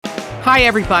Hi,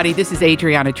 everybody. This is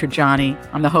Adriana Trajani.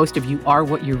 I'm the host of You Are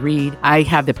What You Read. I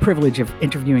have the privilege of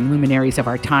interviewing luminaries of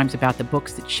our times about the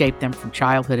books that shaped them from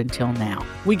childhood until now.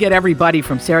 We get everybody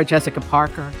from Sarah Jessica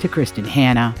Parker to Kristen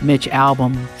Hanna, Mitch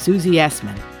Albom, Susie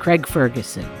Essman, Craig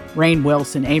Ferguson, Rainn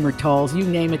Wilson, Amor Tolls, you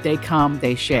name it, they come,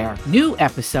 they share. New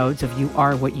episodes of You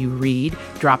Are What You Read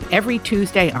drop every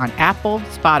Tuesday on Apple,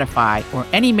 Spotify, or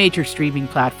any major streaming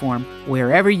platform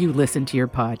wherever you listen to your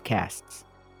podcasts.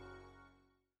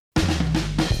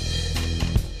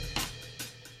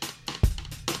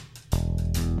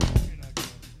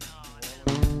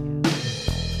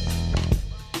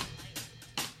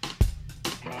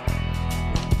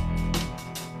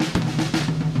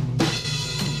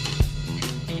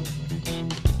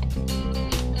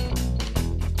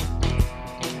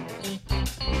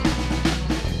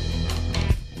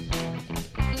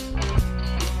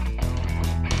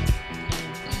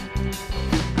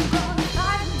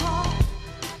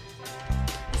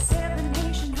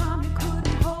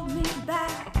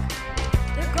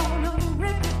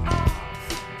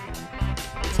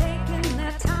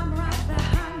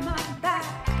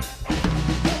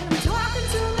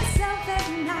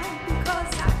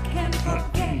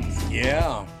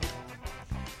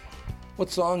 What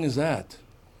song is that?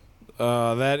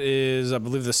 That is, I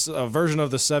believe, a version of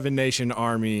the Seven Nation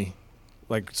Army.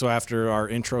 Like, so after our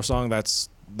intro song,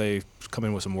 they come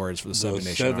in with some words for the Seven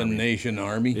Nation Army. Seven Nation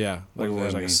Army? Yeah. Like, it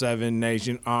was like a Seven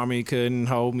Nation Army couldn't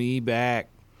hold me back.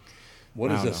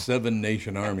 What is a Seven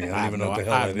Nation Army? I don't even know what the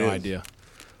hell that is. I have no idea.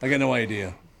 I got no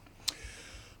idea.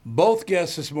 Both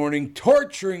guests this morning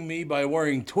torturing me by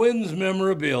wearing Twins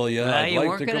memorabilia. You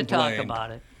weren't going to talk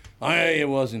about it. I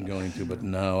wasn't going to, but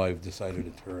now I've decided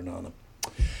to turn on them.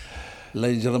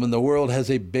 Ladies and gentlemen, the world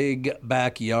has a big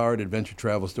backyard. Adventure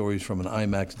travel stories from an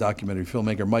IMAX documentary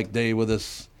filmmaker, Mike Day, with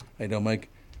us. How you doing, Mike?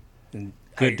 And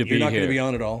Good to be here. You're not going to be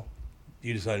on at all?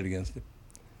 You decided against it?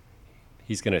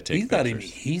 He's going to take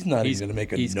pictures. He's not even going to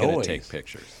make a noise. He's going to take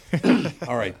pictures.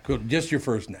 All right, good. Just your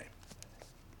first name.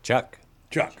 Chuck.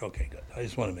 Chuck, okay, good. I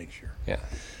just want to make sure. Yeah.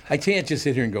 I can't just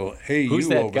sit here and go, hey, who's you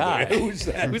that over guy? there. Who's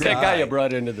that Who's guy? that guy you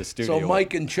brought into the studio? So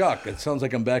Mike and Chuck. It sounds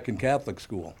like I'm back in Catholic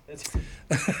school.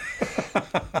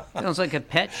 Sounds like a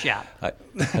pet shop.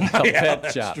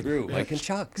 Pet shop. True. Mike and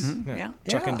Chuck's. Mm-hmm. Yeah.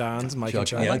 Chuck and Don's, Mike and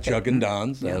Chuck. Yeah, Chuck and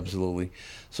Don's, absolutely.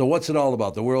 So what's it all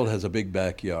about? The world has a big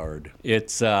backyard.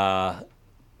 It's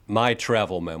my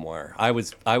travel memoir. I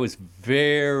was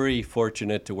very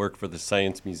fortunate to work for the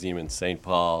Science Museum in St.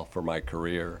 Paul for my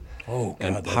career. Oh, God,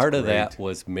 and part of that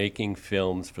was making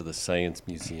films for the Science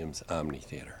Museum's Omni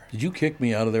Theater. Did you kick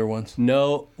me out of there once?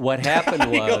 No. What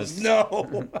happened was...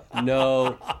 no.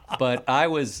 No, but I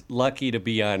was lucky to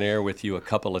be on air with you a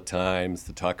couple of times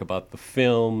to talk about the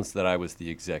films that I was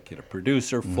the executive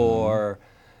producer for.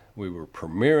 We were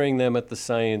premiering them at the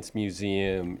Science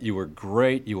Museum. You were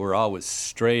great. You were always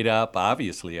straight up.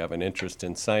 Obviously, you have an interest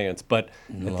in science. But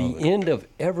at the end of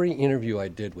every interview I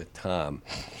did with Tom,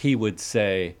 he would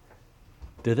say,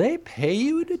 do they pay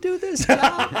you to do this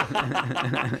job?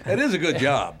 It is a good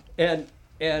job. And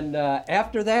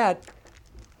after that,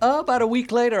 about a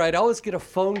week later, I'd always get a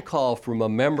phone call from a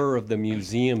member of the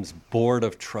museum's board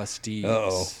of trustees.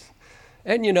 Uh-oh.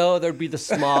 And, there'd be the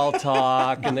small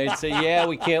talk, and they'd say, yeah,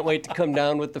 we can't wait to come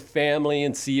down with the family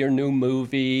and see your new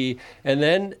movie. And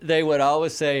then they would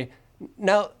always say,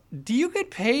 now, do you get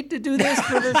paid to do this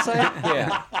for the site?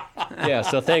 Yeah,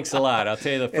 so thanks a lot. I'll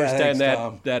tell you, the first time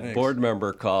that board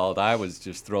member called, I was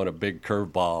just throwing a big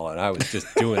curveball, and I was just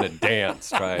doing a dance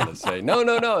trying to say, no,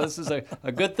 this is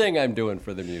a good thing I'm doing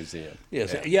for the museum.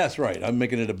 Yes, right. I'm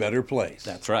making it a better place.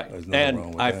 That's right.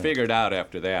 And I figured out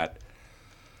after that,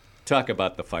 talk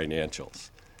about the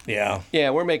financials. Yeah. Yeah,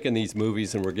 we're making these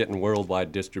movies, and we're getting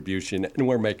worldwide distribution, and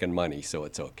we're making money, so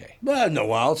it's okay.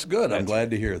 Well, it's good. I'm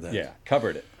glad to hear that. Yeah,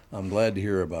 covered it. I'm glad to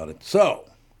hear about it. So,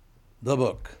 the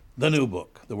new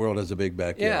book, The World Has a Big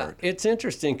Backyard. Yeah, it's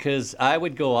interesting because I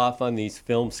would go off on these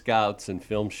film scouts and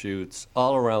film shoots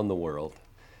all around the world.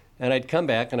 And I'd come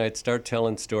back and I'd start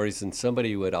telling stories, and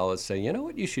somebody would always say, you know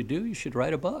what you should do? You should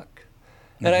write a book.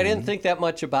 And I didn't think that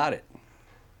much about it.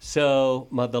 So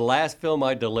the last film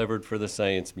I delivered for the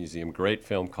Science Museum, great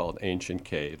film called Ancient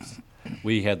Caves,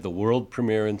 we had the world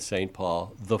premiere in St.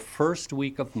 Paul the first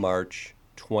week of March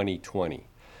 2020.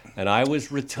 And I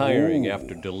was retiring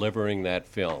after delivering that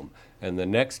film. And the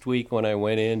next week when I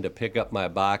went in to pick up my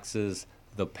boxes,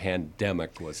 the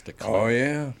pandemic was declared. Oh,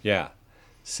 yeah? Yeah.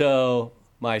 So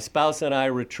my spouse and I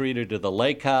retreated to the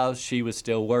lake house. She was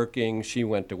still working. She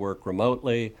went to work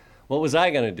remotely. What was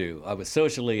I going to do? I was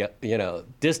socially,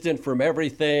 distant from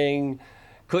everything,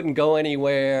 couldn't go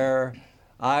anywhere.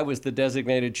 I was the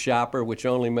designated shopper, which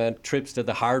only meant trips to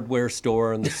the hardware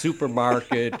store and the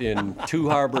supermarket in Two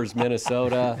Harbors,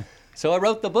 Minnesota. So I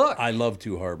wrote the book. I love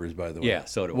Two Harbors, by the way. Yeah,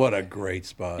 so do I. What a great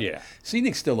spot. Yeah.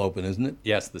 Scenic's still open, isn't it?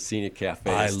 Yes, the Scenic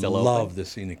Cafe I is still love open. the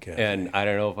Scenic Cafe. And I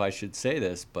don't know if I should say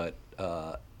this, but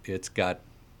it's got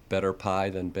better pie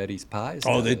than Betty's Pies.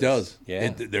 Oh, it does. Yeah.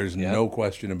 There's no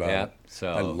question about Yeah. it. So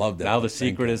I love that. Now the Thank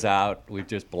secret you. is out. We've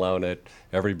just blown it.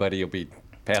 Everybody will be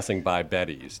passing by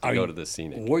Betty's to go to the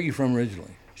Scenic. Where are you from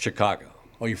originally? Chicago.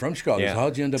 Oh, you're from Chicago. Yeah. So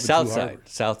how'd you end up South at Two Side. Harbors?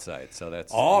 South Side. So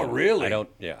that's. Oh, really? I don't.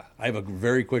 Yeah. I have a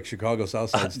very quick Chicago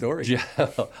South Side story. Yeah,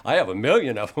 I have a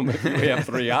million of them if we have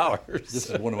 3 hours. This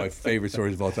is one of my favorite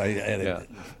stories of all time. I had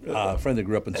a friend that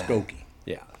grew up in Skokie.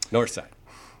 Yeah, North Side.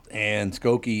 And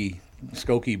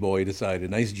Skokie boy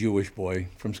decided, nice Jewish boy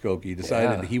from Skokie,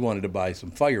 decided he wanted to buy some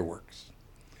fireworks.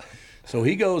 So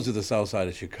he goes to the south side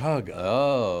of Chicago.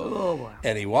 Oh, wow.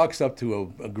 And he walks up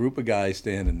to a group of guys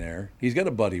standing there. He's got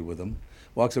a buddy with him.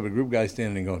 Walks up to a group of guys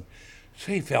standing and going,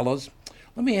 say, fellas,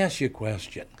 let me ask you a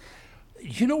question.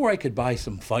 You know where I could buy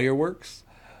some fireworks?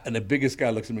 And the biggest guy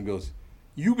looks at him and goes,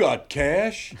 you got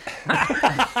cash?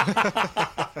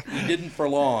 He didn't for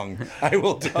long, I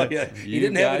will tell you. He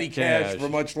didn't have got any cash cash. for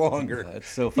much longer. That's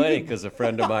so funny because a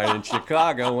friend of mine in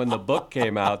Chicago, when the book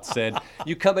came out, said,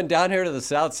 "You coming down here to the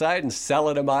South Side and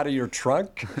selling them out of your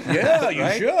trunk?" Yeah, you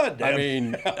Right? should. I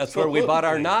mean, that's where we bought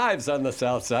our Absolutely. knives on the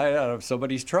South Side out of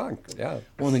somebody's trunk. Yeah.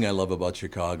 One thing I love about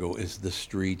Chicago is the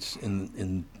streets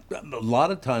in a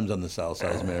lot of times on the south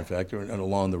side, as a matter of fact, and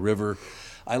along the river.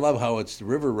 I love how it's the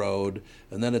River Road,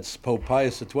 and then it's Pope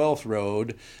Pius XII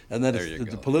Road, and then There it's you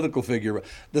the go. political figure.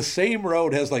 The same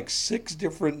road has like 6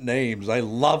 different names. I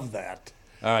love that.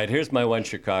 All right, here's my one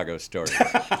Chicago story.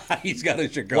 He's got a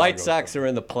Chicago. White Sox are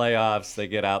in the playoffs. They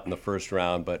get out in the first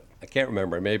round, but I can't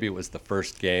remember. Maybe it was the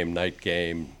first game, night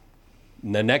game.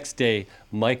 And the next day,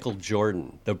 Michael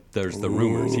Jordan, there's the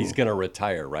rumors he's going to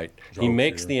retire, right? He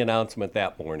makes the announcement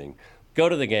that morning. Go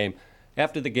to the game.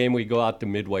 After the game, we go out to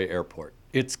Midway Airport.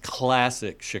 It's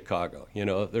classic Chicago. You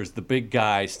know, there's the big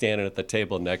guy standing at the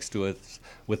table next to us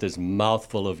with his mouth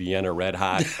full of Vienna Red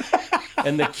Hot.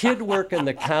 And the kid working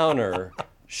the counter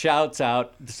shouts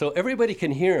out so everybody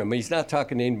can hear him. He's not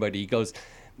talking to anybody. He goes,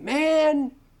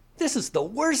 "Man, this is the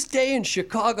worst day in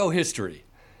Chicago history."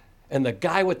 And the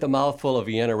guy with the mouthful of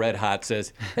Vienna Red Hot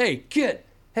says, "Hey, kid,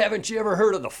 haven't you ever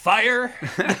heard of the fire?"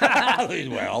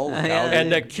 Well, And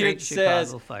the Great kid Chicago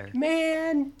says, fire.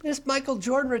 "Man, this Michael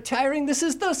Jordan retiring, this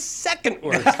is the second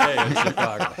worst day in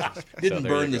Chicago." didn't So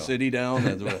there burn you the go. city down.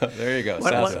 That's what- There you go.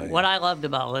 What, South what, Side. what I loved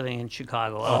about living in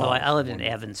Chicago, although I lived in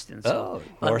Evanston. So, Oh,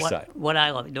 but North what, Side. What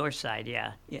I loved, North Side,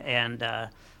 yeah. And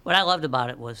what I loved about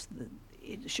it was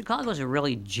Chicago's a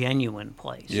really genuine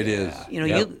place. It is. You know,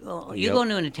 Yep. you go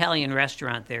into an Italian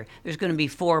restaurant there's going to be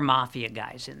 4 mafia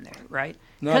guys in there, right?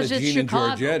 Not a it's Gene and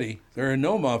Chicago. Giorgetti. There are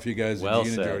no mafia guys Well at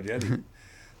Gene said. and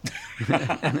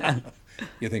Giorgetti.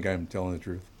 You think I'm telling the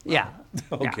truth? Yeah.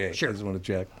 Okay, Yeah, sure. I just want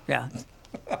to check. Yeah.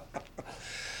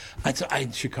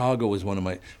 Chicago was one of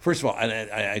my. First of all,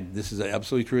 this is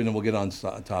absolutely true, and then we'll get on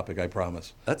topic. I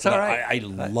promise. That's But all right. I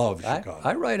love Chicago.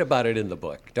 I write about it in the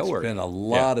book. Don't worry. Spent a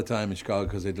lot of time in Chicago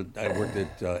because I worked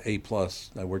at A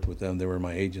Plus. I worked with them. They were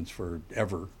my agents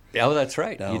forever. Oh, that's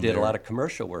right. Down You did there. a lot of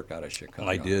commercial work out of Chicago.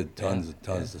 I did tons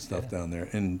of stuff down there,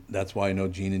 and that's why I know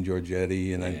Gene and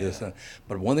Giorgetti and I this.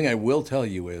 But one thing I will tell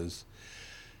you is,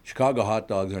 Chicago hot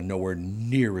dogs are nowhere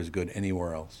near as good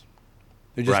anywhere else.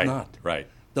 They're just Right. not. Right.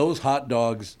 Those hot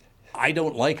dogs, I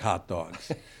don't like hot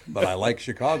dogs, but I like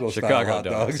Chicago Chicago hot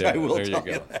dogs. Yeah, I will there you tell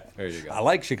go. you that. There you go. I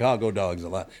like Chicago dogs a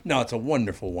lot. No, it's a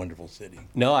wonderful, wonderful city.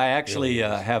 No, I actually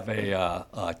have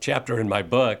a chapter in my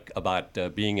book about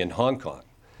being in Hong Kong,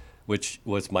 which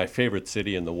was my favorite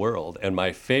city in the world, and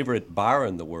my favorite bar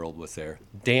in the world was there,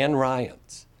 Dan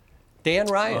Ryan's. Dan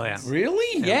Ryan's. yeah.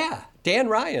 Really? Yeah, Dan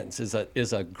Ryan's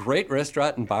is a great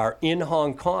restaurant and bar in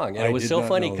Hong Kong, and I it was did so not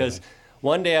funny know because that.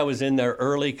 one day I was in there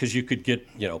early because you could get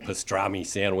pastrami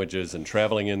sandwiches and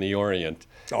traveling in the Orient.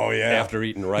 Oh, yeah. After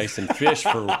eating rice and fish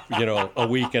for a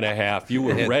week and a half, you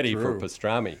were Yeah, ready true. for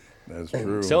pastrami. That's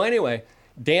true. So anyway,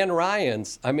 Dan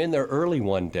Ryan's, I'm in there early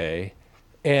one day,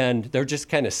 and they're just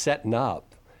kind of setting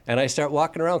up. And I start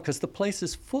walking around because the place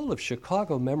is full of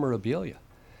Chicago memorabilia.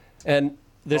 And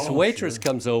this waitress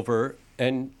comes over,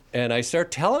 and I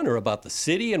start telling her about the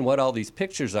city and what all these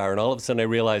pictures are. And all of a sudden I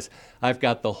realize I've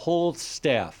got the whole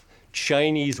staff,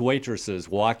 Chinese waitresses,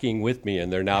 walking with me,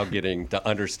 and they're now getting to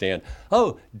understand,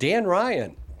 oh, Dan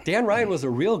Ryan. Dan Ryan was a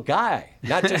real guy,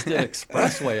 not just an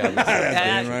expressway on the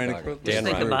Dan Ryan. Chicago. Just Dan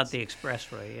Think Ryan. about the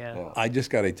expressway, yeah. I just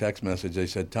got a text message. They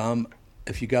said, Tom,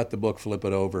 if you got the book, flip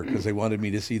it over, because they wanted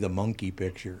me to see the monkey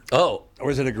picture. Oh, Or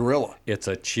is it a gorilla? it's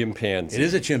a chimpanzee. It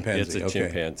is a chimpanzee, It's a okay.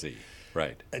 chimpanzee,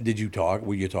 right.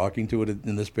 Were you talking to it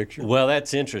in this picture? Well,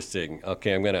 that's interesting.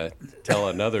 Okay, I'm going to tell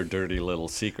another dirty little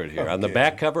secret here. On the Okay.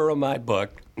 back cover of my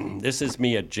book, this is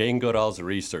me at Jane Goodall's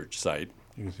research site.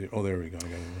 You can see, oh, there we go. I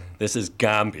got it right. This is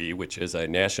Gombe, which is a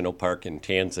national park in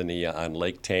Tanzania on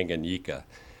Lake Tanganyika.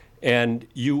 And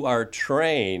you are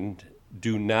trained,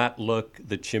 do not look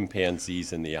the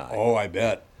chimpanzees in the eye. Oh, I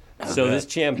bet. So this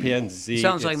chimpanzee...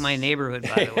 Sounds like it's- my neighborhood,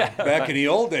 by the way. Back in the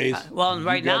old days. Well, you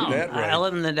right got now, that right. I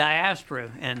live in the diaspora,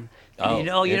 and Oh, you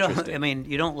don't. interesting. I mean,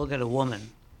 you don't look at a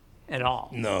woman at all.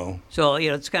 No. So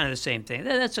it's kind of the same thing.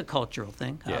 That's a cultural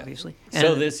thing, Yeah. obviously.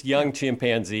 So And- this young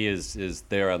chimpanzee is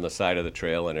there on the side of the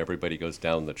trail, and everybody goes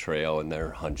down the trail, and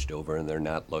they're hunched over, and they're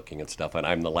not looking and stuff. And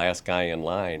I'm the last guy in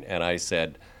line, and I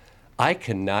said, I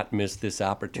cannot miss this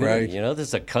opportunity. Right. You know, this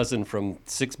is a cousin from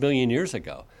 6 million years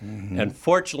ago. And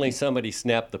fortunately, somebody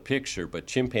snapped the picture, but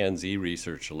chimpanzee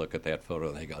researchers look at that photo,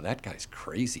 and they go, that guy's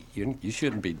crazy. You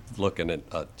shouldn't be looking at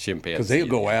a chimpanzee. Because they'll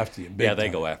go after you. big Yeah, they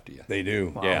time. go after you. They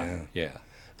do. Yeah.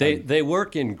 They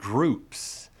work in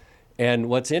groups. And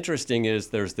what's interesting is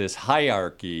there's this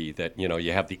hierarchy that,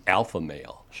 you have the alpha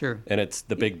male. Sure. And it's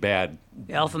the big bad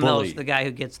The alpha male bully. is the guy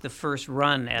who gets the first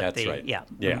run at That's the. right. Yeah.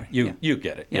 Yeah. You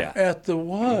get it. Yeah. At the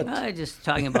what? Just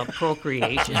talking about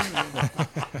procreation.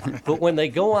 But when they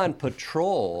go on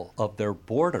patrol of their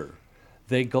border,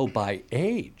 they go by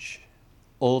age,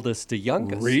 oldest to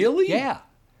youngest. Really? Yeah.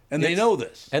 And they It's- know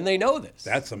this. And they know this.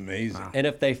 That's amazing. And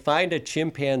if they find a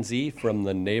chimpanzee from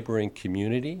the neighboring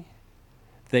community,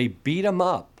 they beat him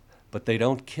up, but they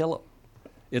don't kill him.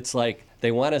 It's like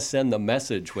they want to send the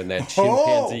message when that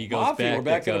chimpanzee goes mafia. back. We're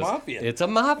back it to the goes, mafia. It's a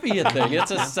mafia thing.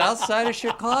 It's a south side of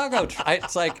Chicago.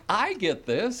 It's like, I get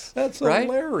this. That's right?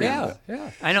 hilarious.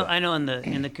 Yeah. I know.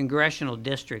 In the congressional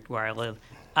district where I live,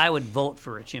 I would vote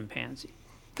for a chimpanzee.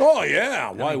 Oh,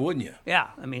 yeah. Why wouldn't you? Yeah,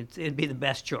 I mean it'd be the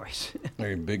best choice.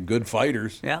 They're big, good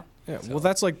fighters. Yeah. Yeah, well,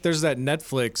 that's like there's that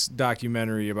Netflix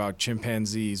documentary about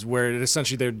chimpanzees where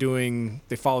essentially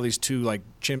they follow these two like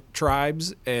chimp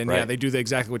tribes, and yeah, Right. they do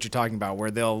exactly what you're talking about,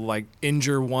 where they'll like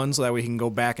injure one so that way he can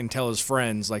go back and tell his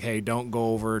friends like, hey, don't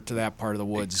go over to that part of the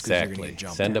woods because you're gonna Exactly. get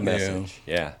jumped. Send a message.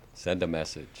 Yeah, send a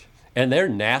message. And they're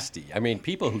nasty. I mean,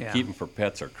 people who Yeah. keep them for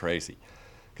pets are crazy.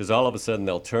 Because all of a sudden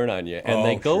they'll turn on you and Oh,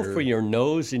 they go sure. for your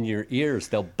nose and your ears.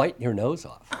 They'll bite your nose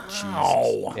off.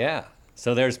 Ow. Yeah.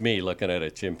 So there's me looking at a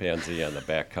chimpanzee on the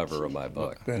back cover of my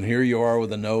book. And here you are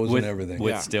with a nose With, and everything.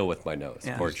 with Yeah. still with my nose,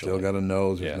 Yeah. fortunately. Still got a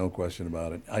nose. There's Yeah. no question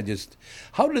about it.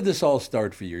 How did this all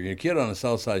start for you? You're a kid on the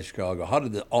south side of Chicago. How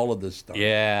did all of this start?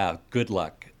 Yeah, good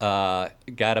luck.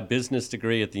 Got a business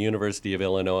degree at the University of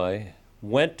Illinois.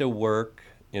 Went to work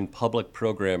in public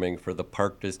programming for the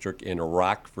Park District in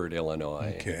Rockford,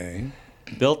 Illinois. Okay.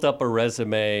 Built up a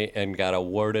resume and got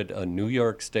awarded a New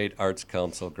York State Arts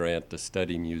Council grant to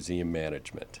study museum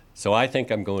management. So I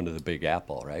think I'm going to the Big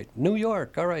Apple, right? New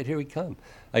York, all right, here we come.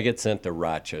 I get sent to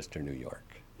Rochester, New York.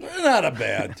 Not a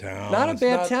bad town. Not a It's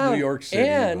bad town. New York City.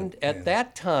 And but, at yeah.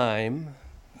 that time,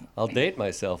 I'll date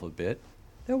myself a bit,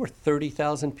 there were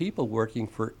 30,000 people working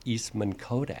for Eastman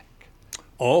Kodak.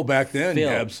 Oh, back then,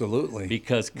 Film. yeah, absolutely.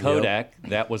 Because Kodak,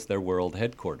 that was their world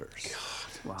headquarters.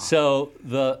 So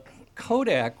the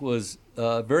Kodak was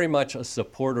very much a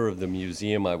supporter of the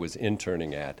museum I was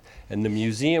interning at, and the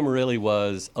museum really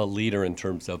was a leader in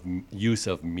terms of use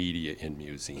of media in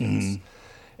museums.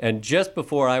 And just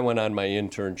before I went on my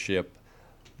internship,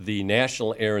 the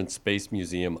National Air and Space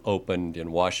Museum opened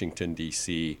in Washington,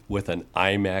 D.C. with an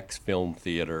IMAX film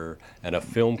theater and a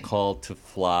film called To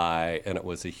Fly, and it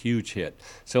was a huge hit.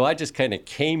 So I just kind of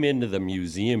came into the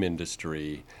museum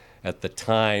industry at the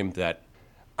time that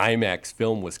IMAX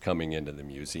film was coming into the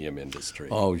museum industry.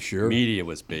 Oh, sure. Media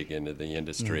was big into the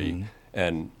industry,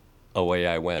 and away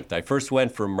I went. I first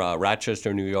went from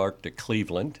Rochester, New York to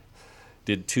Cleveland,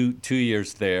 did two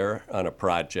years there on a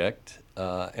project,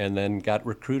 and then got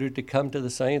recruited to come to the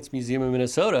Science Museum of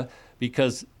Minnesota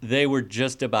because they were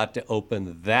just about to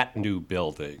open that new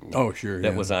building. Oh, sure,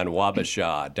 That yeah. was on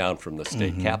Wabasha, down from the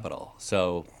state capitol.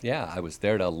 So, yeah, I was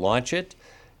there to launch it.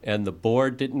 And the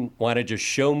board didn't want to just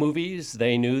show movies.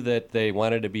 They knew that they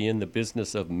wanted to be in the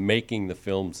business of making the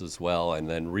films as well and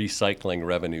then recycling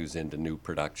revenues into new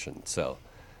production. So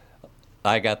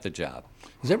I got the job.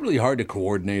 Is that really hard to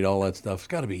coordinate all that stuff?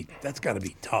 That's got to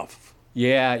be tough.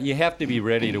 Yeah, you have to be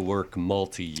ready to work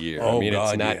multi-year. Oh, I mean,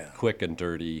 it's God, not yeah. quick and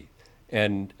dirty.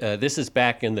 And this is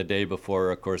back in the day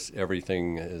before, of course,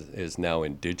 everything is now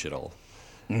in digital.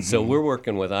 So we're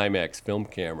working with IMAX film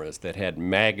cameras that had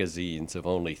magazines of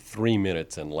only 3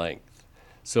 minutes in length.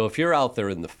 So if you're out there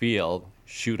in the field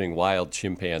shooting wild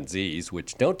chimpanzees,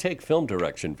 which don't take film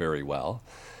direction very well,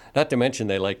 not to mention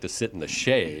they like to sit in the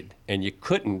shade, and you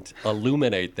couldn't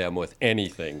illuminate them with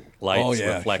anything, lights,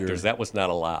 reflectors. Sure. That was not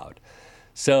allowed.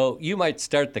 So you might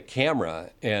start the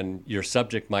camera, and your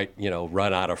subject might,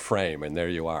 run out of frame, and there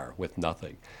you are with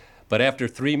nothing. But after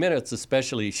 3 minutes,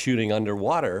 especially shooting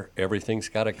underwater, everything's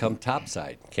got to come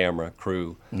topside. Camera,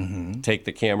 crew, take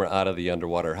the camera out of the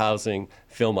underwater housing,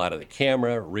 film out of the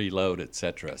camera, reload,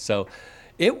 etc. So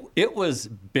it was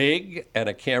big, and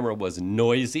a camera was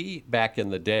noisy back in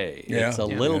the day. Yeah. It's a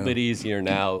little bit easier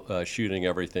now shooting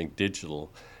everything digital.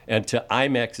 And to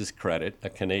IMAX's credit, a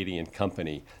Canadian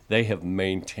company, they have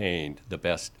maintained the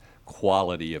best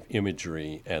quality of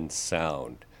imagery and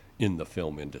sound in the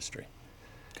film industry.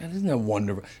 God, isn't that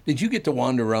wonderful? Did you get to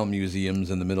wander around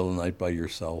museums in the middle of the night by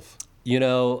yourself?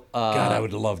 God, I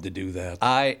would love to do that.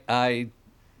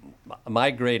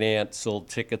 My great aunt sold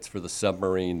tickets for the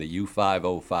submarine, the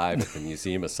U-505, at the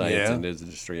Museum of Science Yeah. and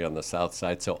Industry on the South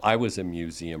Side. So I was a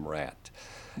museum rat.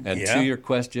 And Yeah. to your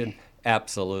question,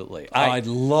 absolutely. I'd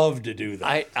love to do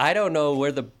that. I don't know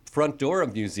where the front door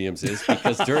of museums is,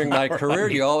 because during my career,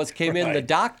 you always came in the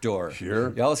dock door.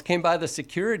 Sure. You always came by the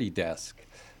security desk.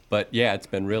 But yeah, it's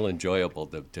been real enjoyable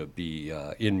to be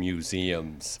in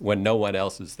museums when no one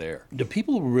else is there. Do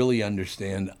people really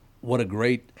understand what a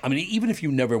great, I mean, even if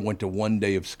you never went to one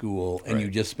day of school and you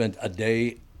Right. just spent a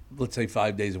day, let's say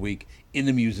 5 days a week, in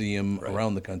the museum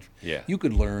around the country, Yeah. you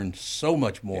could learn so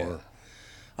much more. Yeah.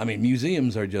 I mean,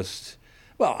 museums are just,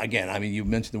 well, again, I mean, you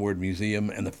mentioned the word museum,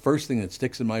 and the first thing that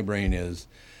sticks in my brain is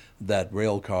that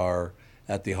rail car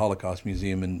at the Holocaust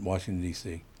Museum in Washington,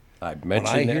 D.C. I When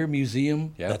mentioned I that. hear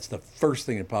museum, Yeah. that's the first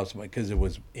thing that pops in my, because it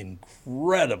was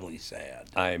incredibly sad.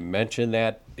 I mentioned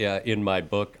that in my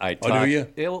book. I Oh, do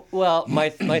talk, you? Well, my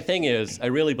thing is, I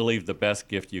really believe the best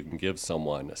gift you can give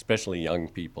someone, especially young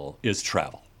people, is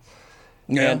travel.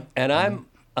 Yeah. And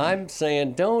I'm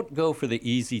saying, don't go for the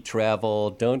easy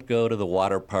travel. Don't go to the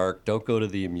water park. Don't go to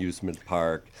the amusement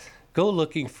park. Go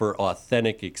looking for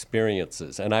authentic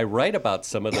experiences. And I write about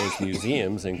some of those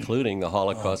museums, including the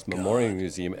Holocaust Memorial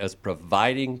Museum, as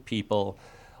providing people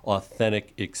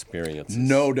authentic experiences.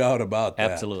 No doubt about that.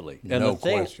 Absolutely. And no the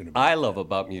thing question about I love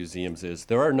about museums is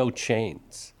there are no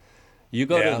chains. You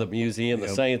go Yeah. to the museum, the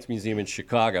Yep. Science Museum in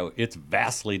Chicago, it's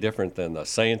vastly different than the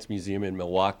Science Museum in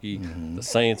Milwaukee, the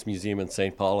Science Museum in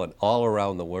St. Paul, and all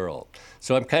around the world.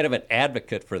 So I'm kind of an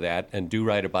advocate for that, and do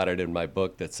write about it in my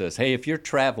book that says, hey, if you're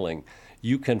traveling,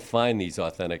 you can find these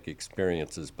authentic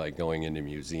experiences by going into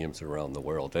museums around the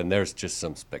world. And there's just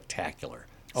some spectacular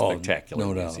no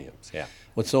doubt. museums. Yeah.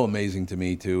 What's so amazing to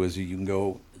me, too, is you can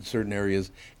go in certain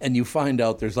areas and you find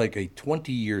out there's like a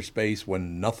 20-year space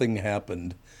when nothing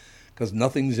happened because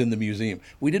nothing's in the museum.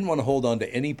 We didn't want to hold on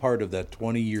to any part of that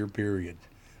 20-year period.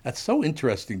 That's so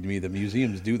interesting to me that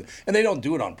museums do that. And they don't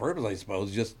do it on purpose, I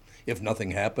suppose. Just if nothing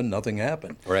happened, nothing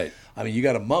happened. Right. I mean, you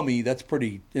got a mummy. That's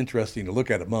pretty interesting to look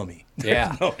at a mummy.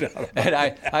 Yeah. No doubt about And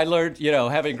I learned,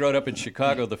 having grown up in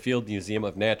Chicago, the Field Museum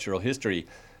of Natural History,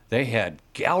 they had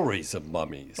galleries of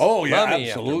mummies. Oh, yeah, mummy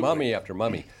absolutely. After mummy after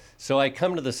mummy. So I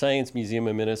come to the Science Museum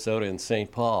in Minnesota in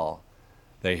St. Paul.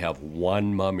 They have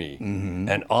one mummy.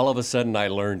 And all of a sudden I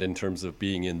learned, in terms of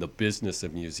being in the business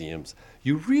of museums,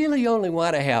 you really only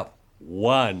want to have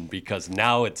one, because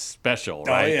now it's special,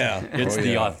 right? yeah. It's Oh,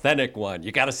 the yeah. authentic one.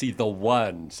 You got to see the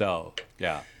one. So,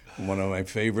 yeah. One of my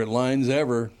favorite lines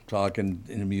ever, talking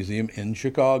in a museum in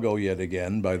Chicago yet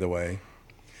again, by the way.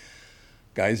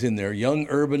 Guy's in there, young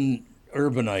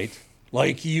urbanite,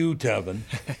 like you, Tevin.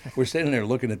 We're standing there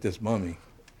looking at this mummy.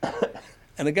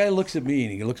 And the guy looks at me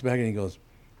and he looks back and he goes,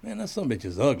 man, that son of a bitch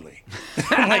is ugly.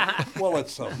 I'm like, well,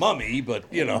 it's a mummy, but,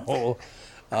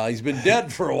 he's been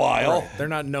dead for a while. They're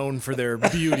not known for their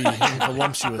beauty and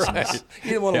voluptuousness. He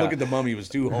didn't want to Yeah. look at the mummy. He was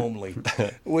too homely,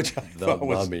 which I The thought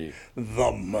was mummy.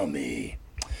 the mummy.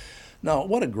 Now,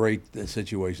 what a great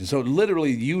situation. So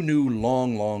literally, you knew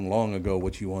long ago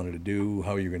what you wanted to do,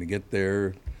 how you were going to get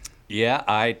there. Yeah,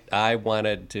 I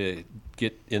wanted to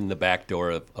get in the back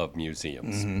door of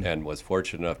museums, and was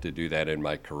fortunate enough to do that in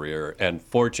my career, and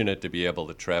fortunate to be able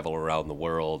to travel around the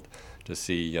world to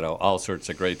see, all sorts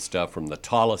of great stuff, from the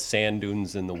tallest sand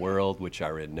dunes in the world, which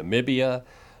are in Namibia,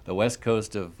 the west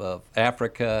coast of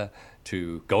Africa,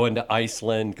 to going to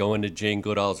Iceland, going to Jane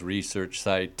Goodall's research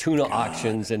site, tuna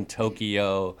auctions in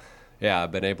Tokyo. Yeah,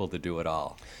 I've been able to do it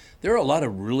all. There are a lot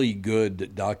of really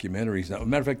good documentaries now. As a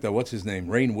matter of fact, what's his name?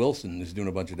 Rainn Wilson is doing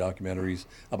a bunch of documentaries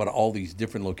about all these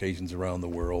different locations around the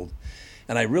world.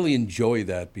 And I really enjoy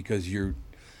that because you're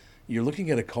you're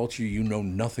looking at a culture you know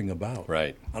nothing about.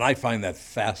 Right. And I find that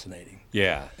fascinating.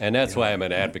 Yeah, and that's why I'm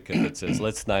an advocate that says,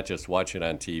 let's not just watch it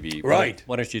on TV. Right.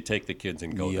 Why don't you take the kids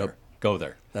and go Yep. there? Go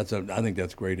there. I think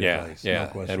that's great Yeah, advice. yeah.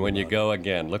 No question And when you about go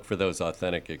again, look for those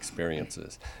authentic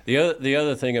experiences. The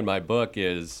other thing in my book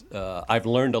is I've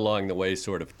learned along the way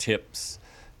sort of tips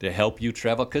to help you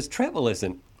travel, because travel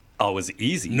isn't always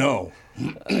easy. it. No.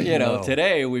 No.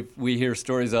 Today we hear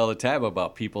stories all the time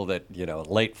about people that,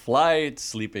 late flights,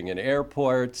 sleeping in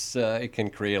airports. It can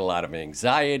create a lot of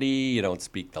anxiety. You don't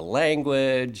speak the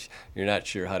language. You're not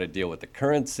sure how to deal with the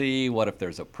currency. What if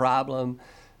there's a problem?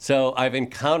 So I've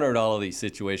encountered all of these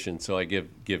situations, so I give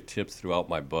tips throughout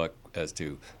my book as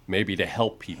to maybe to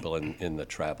help people in the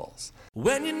travels.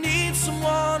 When you need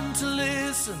someone to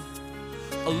listen,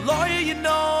 a lawyer you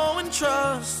know and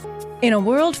trust. In a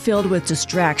world filled with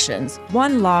distractions,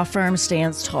 one law firm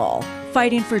stands tall,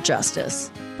 fighting for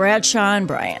justice. Bradshaw and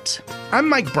Bryant. I'm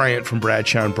Mike Bryant from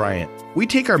Bradshaw and Bryant. We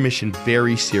take our mission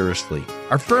very seriously.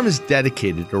 Our firm is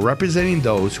dedicated to representing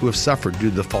those who have suffered due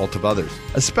to the fault of others,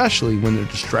 especially when they're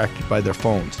distracted by their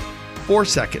phones. 4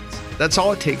 seconds. That's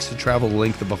all it takes to travel the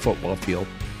length of a football field.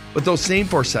 But those same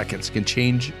 4 seconds can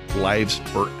change lives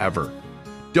forever.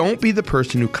 Don't be the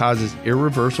person who causes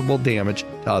irreversible damage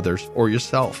to others or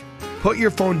yourself. Put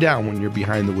your phone down when you're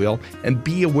behind the wheel and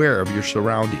be aware of your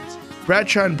surroundings.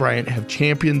 Bradshaw and Bryant have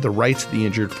championed the rights of the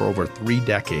injured for over 3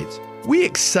 decades. We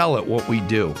excel at what we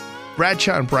do.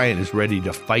 Bradshaw and Bryant is ready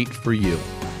to fight for you.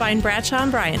 Find Bradshaw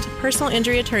and Bryant, personal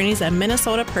injury attorneys at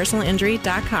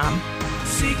minnesotapersonalinjury.com.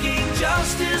 Seeking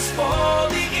justice for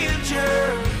the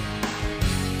injured.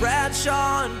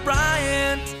 Bradshaw and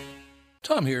Bryant.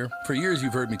 Tom here. For years,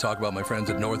 you've heard me talk about my friends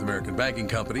at North American Banking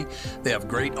Company. They have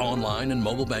great online and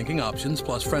mobile banking options,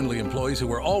 plus friendly employees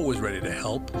who are always ready to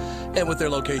help. And with their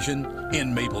location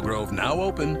in Maple Grove now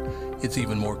open, it's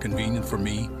even more convenient for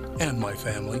me and my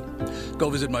family.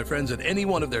 Go visit my friends at any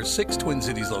one of their 6 Twin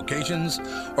Cities locations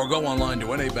or go online to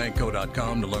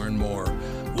nabankco.com to learn more.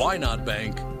 Why not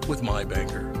bank with my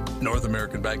banker? North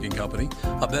American Banking Company,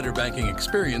 a better banking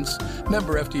experience,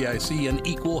 member FDIC, and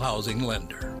equal housing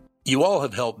lender. You all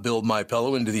have helped build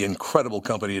MyPillow into the incredible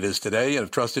company it is today and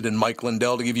have trusted in Mike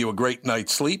Lindell to give you a great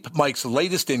night's sleep. Mike's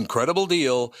latest incredible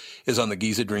deal is on the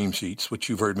Giza Dream Sheets, which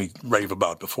you've heard me rave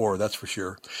about before, that's for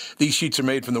sure. These sheets are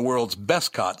made from the world's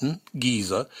best cotton,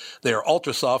 Giza. They are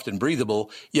ultra soft and breathable,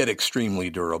 yet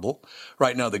extremely durable.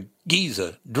 Right now, the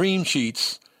Giza Dream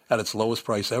Sheets at its lowest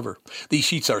price ever. These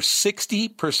sheets are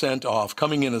 60% off,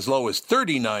 coming in as low as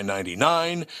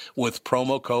 $39.99 with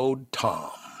promo code TOM.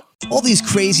 All these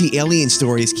crazy alien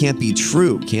stories can't be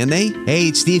true, can they? Hey,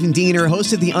 it's Stephen Diener,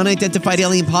 host of the Unidentified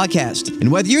Alien Podcast.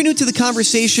 And whether you're new to the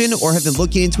conversation or have been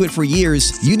looking into it for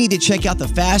years, you need to check out the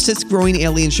fastest growing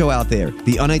alien show out there,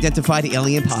 the Unidentified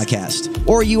Alien Podcast,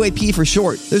 or UAP for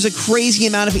short. There's a crazy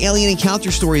amount of alien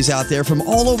encounter stories out there from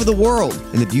all over the world.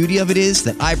 And the beauty of it is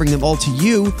that I bring them all to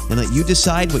you and let you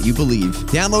decide what you believe.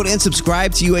 Download and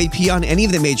subscribe to UAP on any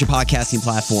of the major podcasting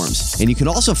platforms. And you can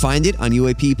also find it on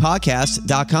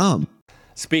UAPpodcast.com.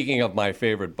 Speaking of my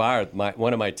favorite bar,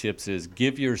 one of my tips is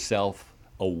give yourself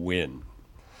a win.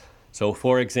 So,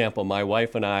 for example, my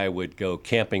wife and I would go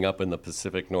camping up in the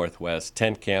Pacific Northwest,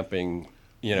 tent camping,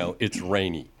 it's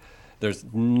rainy. There's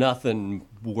nothing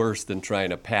worse than trying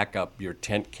to pack up your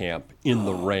tent camp in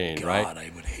the rain, God, right?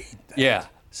 I would hate that. Yeah.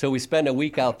 So we spend a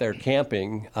week out there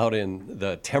camping out in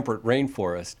the temperate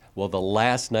rainforest. Well, the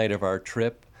last night of our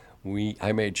trip,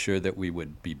 I made sure that we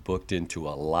would be booked into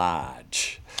a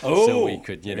lodge so we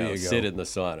could, sit in the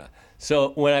sauna.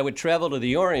 So when I would travel to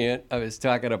the Orient, I was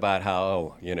talking about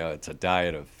how, it's a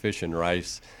diet of fish and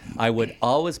rice. I would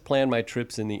always plan my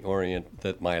trips in the Orient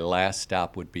that my last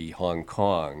stop would be Hong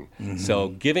Kong. Mm-hmm. So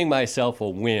giving myself a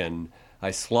win,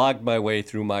 I slogged my way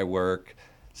through my work,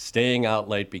 staying out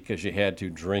late because you had to,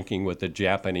 drinking with the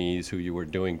Japanese who you were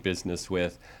doing business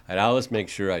with. I'd always make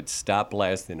sure I'd stop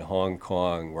last in Hong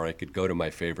Kong where I could go to my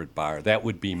favorite bar. That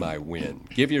would be my win.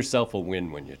 Give yourself a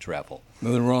win when you travel.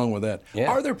 Nothing wrong with that. Yeah.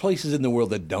 Are there places in the world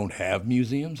that don't have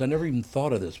museums? I never even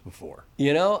thought of this before.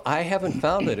 I haven't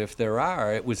found it. If there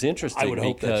are, it was interesting I would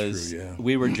hope that's because true, yeah.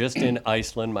 we were just in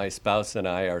Iceland, my spouse and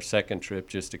I, our second trip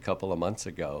just a couple of months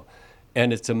ago.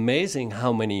 And it's amazing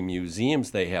how many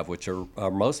museums they have, which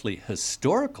are mostly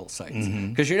historical sites.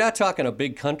 Because you're not talking a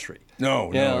big country.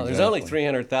 No, There's only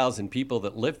 300,000 people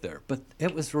that live there. But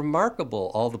it was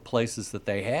remarkable, all the places that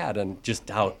they had and just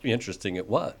how interesting it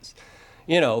was.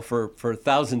 For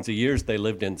thousands of years, they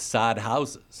lived in sod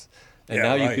houses. And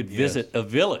now you could visit a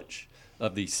village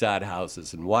of these sod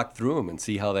houses and walk through them and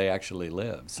see how they actually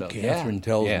live. So Catherine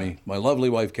tells me, my lovely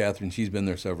wife Catherine, she's been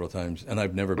there several times, and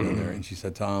I've never been there. And she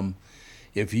said, Tom,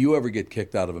 if you ever get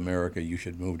kicked out of America, you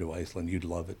should move to Iceland. You'd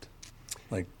love it.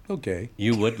 Like, okay.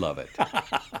 You would love it.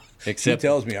 She Except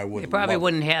tells me I wouldn't. You probably love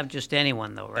wouldn't have just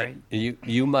anyone, though, right?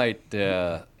 you might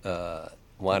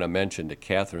want to mention to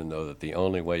Catherine, though, that the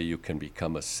only way you can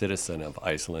become a citizen of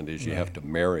Iceland is you have to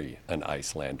marry an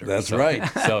Icelander. That's right.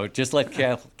 So just let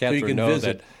Catherine can know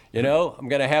visit. that, I'm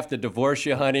going to have to divorce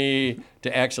you, honey,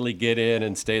 to actually get in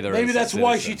and stay there. Maybe as a that's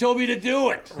why she citizen. told me to do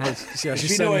it.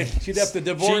 She knew it. She'd have to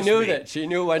divorce She knew me. that. She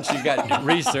knew when she got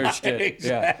researched it. Yeah.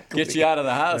 Exactly. Get you out of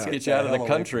the house. Get you out of the Get the hell away from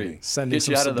country. me. Sending Get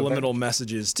some you out of the subliminal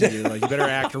messages to you. Like, you better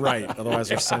act right, otherwise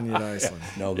we're sending you to Iceland.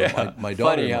 No, Yeah. my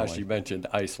daughter. Funny and how my she mentioned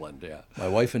Iceland. Yeah. My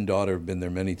wife and daughter have been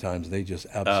there many times. They just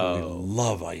absolutely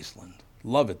love Iceland.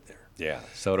 Love it there. Yeah.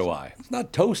 So do I. It's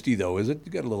not toasty, though, is it?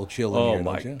 You got a little chill in Oh here,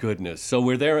 my don't you? goodness! So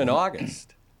we're there in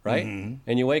August, right? Mm-hmm.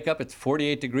 And you wake up, it's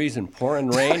 48 degrees and pouring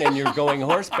rain, and you're going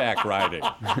horseback riding.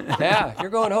 Yeah, you're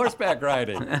going horseback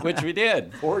riding, which we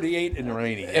did. 48 and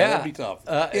rainy. Yeah, That'd be tough.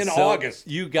 In so August.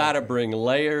 You got to bring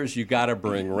layers. You got to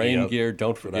bring rain Yep. gear.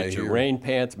 Don't That's what I forget your hear. rain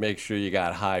pants. Make sure you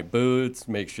got high boots.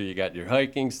 Make sure you got your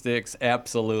hiking sticks.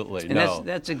 Absolutely, And no.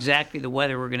 that's exactly the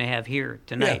weather we're going to have here Yeah,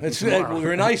 tonight. and it's, tomorrow.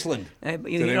 we're in Iceland. You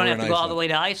Today don't we're have in to go all the Iceland. way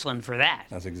to Iceland for that.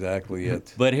 That's exactly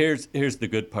it. But here's the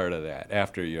good part of that.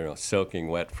 After soaking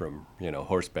wet from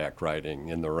horseback riding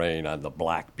in the rain on the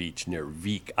black beach near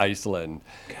Vik, Iceland,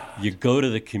 you go to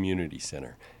the community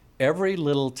center. Every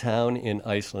little town in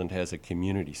Iceland has a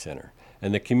community center.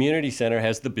 And the community center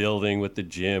has the building with the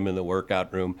gym and the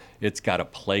workout room. It's got a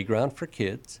playground for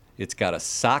kids. It's got a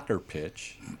soccer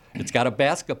pitch. It's got a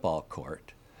basketball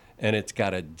court. And it's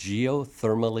got a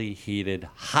geothermally heated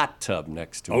hot tub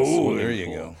next to it. Oh, there you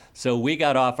go. So we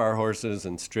got off our horses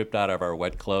and stripped out of our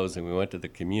wet clothes, and we went to the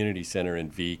community center in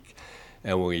Vik,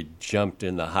 and we jumped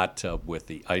in the hot tub with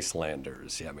the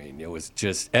Icelanders. I mean, it was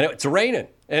just, and it's raining.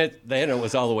 And then it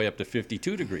was all the way up to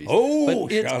 52 degrees. Oh,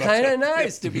 but it's shout out kind to- of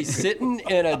nice to be sitting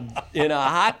in a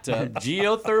hot tub,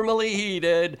 geothermally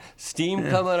heated, steam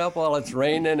coming up while it's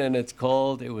raining and it's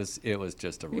cold. It was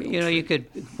just a real treat. You could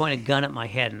point a gun at my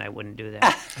head and I wouldn't do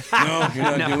that. No,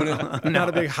 you're not doing it? Not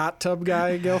a big hot tub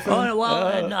guy, Gelfand? Oh,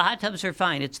 well, no, hot tubs are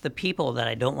fine. It's the people that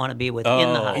I don't want to be with in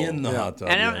the hot tub. In the hot tub.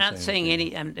 And I'm yeah, not same saying thing.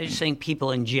 any, I'm just saying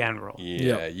people in general.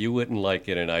 Yeah, you wouldn't like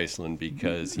it in Iceland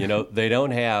because, they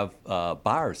don't have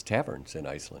taverns in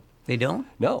Iceland. They don't?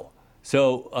 No.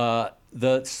 So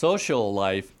the social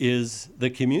life is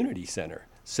the community center.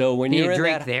 So when Can you're you in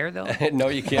drink that, there, though? No,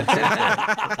 you can't drink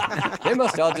there. They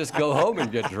must all just go home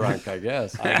and get drunk, I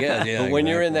guess. yeah, But when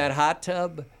you're in exactly. that hot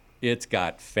tub, it's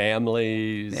got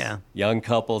families, young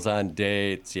couples on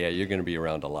dates. Yeah, you're going to be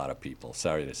around a lot of people,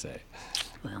 sorry to say.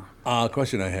 Well,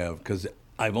 Question I have, because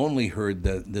I've only heard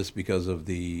this because of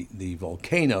the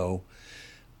volcano.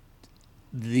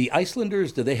 The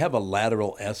Icelanders, do they have a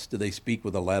lateral S? Do they speak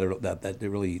with a lateral, that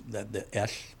the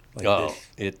S? Like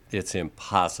this? It's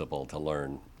impossible to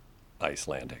learn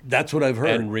Icelandic. That's what I've heard.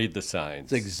 And read the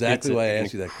signs. That's exactly why I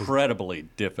asked you that. It's an incredibly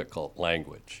difficult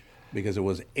language. Because it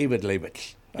was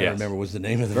Eyjafjallajökull. I Yes. remember was the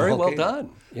name of the Very volcano. well done.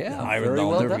 Yeah, I very I'll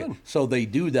well never done. forget. So they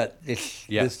do that,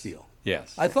 this deal.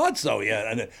 Yes. I thought so,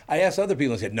 yeah. And I asked other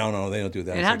people and said, no, they don't do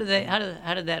that. and I how said, did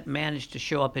how did that manage to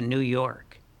show up in New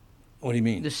York? What do you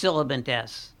mean? The sibilant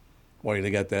S. Why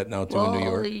they got that now too Well, in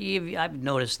New York? I've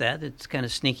noticed that. It's kind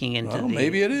of sneaking into Well, the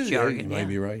maybe it is. Yeah, jargon. you might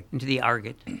be right. Into the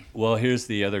argot. Well, here's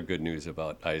the other good news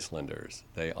about Icelanders.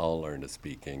 They all learn to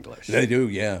speak English. They do,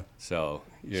 yeah. So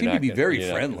you're Seem to not be gonna- very you're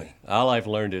not friendly. gonna- all I've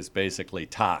learned is basically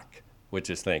tak,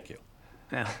 which is thank you.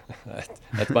 Yeah.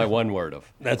 That's my one word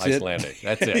of That's Icelandic. it.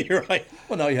 That's it. You're right.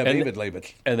 Well, now you have And-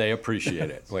 Eyjafjallajökull. And they appreciate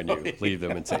it when you leave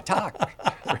them and say tak.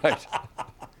 Right.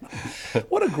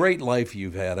 What a great life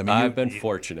you've had. I mean, I've been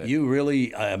fortunate. You really,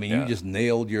 you Yeah. just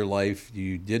nailed your life.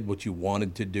 You did what you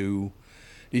wanted to do.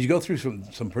 Did you go through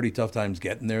some pretty tough times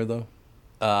getting there, though?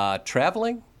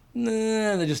 Traveling?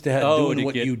 Nah, just doing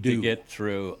what you do. To get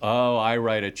through. Oh, I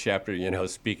write a chapter,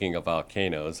 speaking of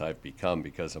volcanoes, I've become,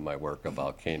 because of my work, a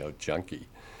volcano junkie.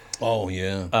 Oh,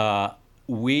 yeah.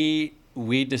 We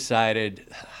decided,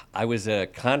 I was at a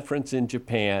conference in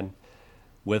Japan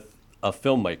with a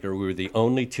filmmaker. We were the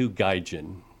only two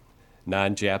gaijin,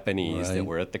 non-Japanese, that Right.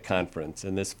 were at the conference.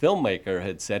 And this filmmaker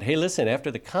had said, hey, listen, after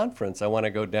the conference, I want to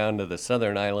go down to the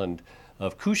southern island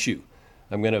of Kyushu.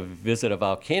 I'm going to visit a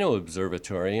volcano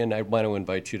observatory, and I want to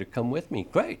invite you to come with me.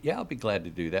 Great, yeah, I'll be glad to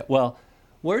do that. Well,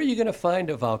 where are you going to find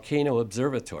a volcano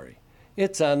observatory?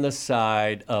 It's on the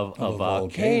side of a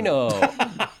volcano.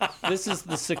 This is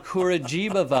the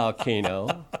Sakurajima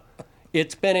volcano.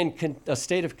 It's been in a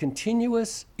state of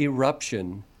continuous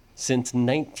eruption since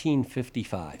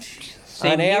 1955.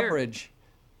 Same On here. average,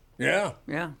 Yeah.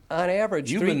 Yeah. On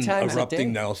average, You've 3 been times a day.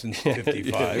 erupting now since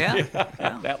 55. Yeah.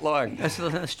 That long. That's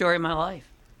the story of my life.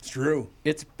 It's true.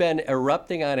 It's been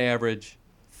erupting on average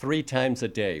 3 times a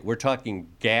day. We're talking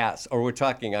gas, or we're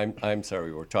talking, I'm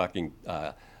sorry, we're talking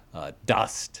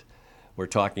dust. We're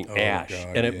talking ash.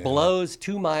 God, and it yeah. blows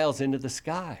 2 miles into the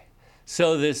sky.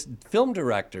 So this film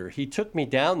director, he took me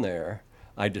down there,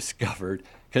 I discovered,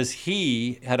 because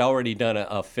he had already done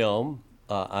a film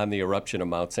on the eruption of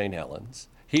Mount St. Helens.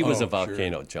 He was a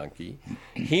volcano junkie.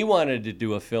 He wanted to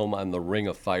do a film on the Ring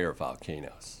of Fire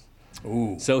volcanoes.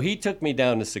 Ooh. So he took me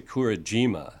down to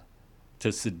Sakurajima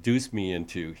to seduce me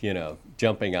into,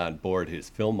 jumping on board his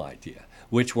film idea.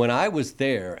 Which, when I was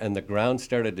there and the ground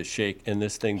started to shake and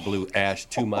this thing blew ash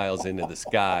 2 miles into the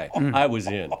sky, I was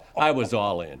in. I was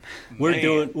all in.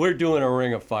 We're doing a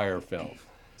Ring of Fire film.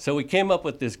 So we came up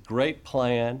with this great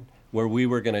plan where we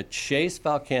were going to chase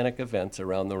volcanic events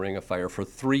around the Ring of Fire for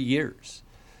 3 years.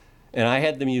 And I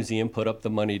had the museum put up the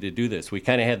money to do this. We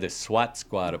kind of had this SWAT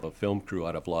squad of a film crew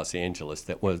out of Los Angeles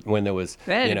that was, when there was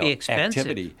That had to be expensive.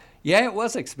 activity. Yeah, it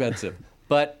was expensive.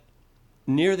 But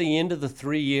near the end of the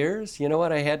 3 years, you know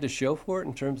what I had to show for it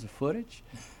in terms of footage?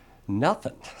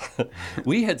 Nothing.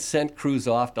 We had sent crews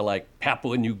off to like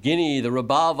Papua New Guinea. The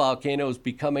Rabaul volcano is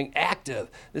becoming active.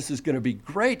 This is going to be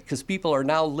great because people are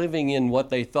now living in what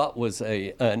they thought was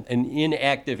an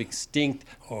inactive, extinct,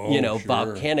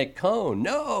 volcanic cone.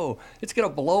 No, it's going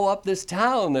to blow up this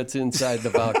town that's inside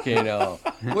the volcano.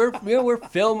 We're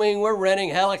filming. We're renting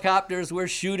helicopters. We're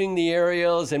shooting the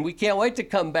aerials, and we can't wait to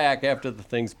come back after the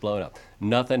thing's blown up.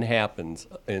 Nothing happens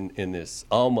in this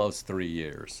almost 3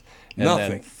 years. And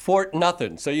Nothing.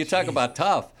 Nothing. So you talk about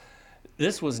tough.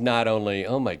 This was not only,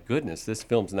 oh my goodness, this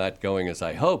film's not going as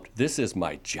I hoped. This is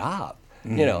my job.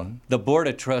 Mm-hmm. The board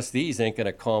of trustees ain't going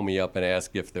to call me up and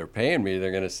ask if they're paying me.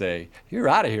 They're going to say, "You're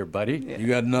out of here, buddy. You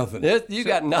got nothing. You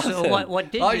got nothing." So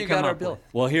what did All you got come our up bill. with?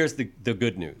 Well, here's the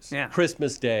good news. Yeah.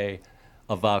 Christmas Day,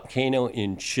 a volcano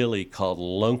in Chile called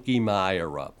Lonquimay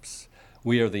erupts.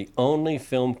 We are the only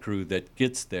film crew that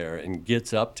gets there and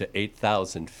gets up to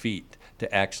 8,000 feet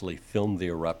to actually film the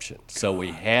eruption. So we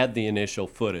had the initial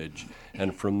footage,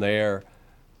 and from there,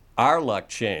 our luck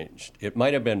changed. It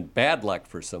might have been bad luck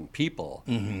for some people,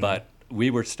 but we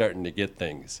were starting to get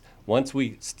things. Once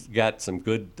we got some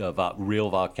good real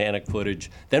volcanic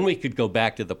footage, then we could go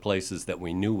back to the places that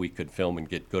we knew we could film and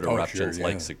get good eruptions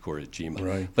like Sakurajima.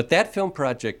 Right. But that film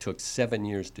project took 7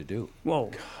 years to do.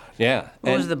 Whoa. Yeah.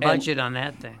 What was the budget on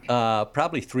that thing?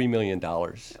 Probably $3 million.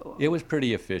 It was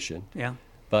pretty efficient. Yeah.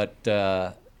 But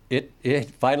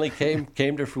it finally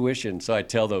came to fruition. So I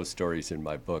tell those stories in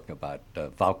my book about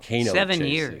volcano 7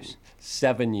 chasing. years.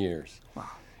 7 years. Wow.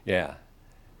 Yeah.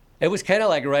 It was kind of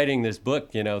like writing this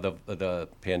book. The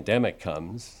pandemic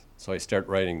comes, so I start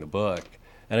writing the book,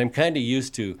 and I'm kind of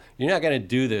used to, you're not going to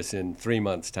do this in 3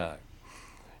 months' time.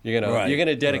 You're going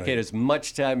to dedicate as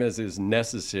much time as is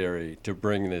necessary to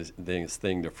bring this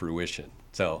thing to fruition.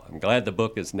 So I'm glad the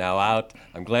book is now out.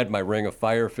 I'm glad my Ring of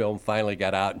Fire film finally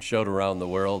got out and showed around the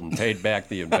world and paid back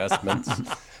the investments.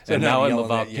 And now I'm a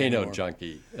volcano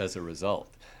junkie as a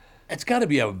result. It's got to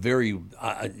be a very,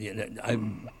 I've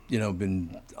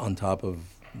been on top of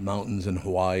mountains in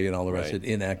Hawaii and all the rest of it,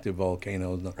 inactive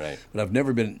volcanoes. Right. But I've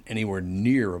never been anywhere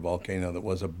near a volcano that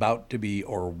was about to be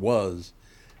or was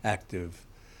active.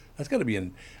 That's got to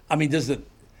be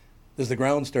does the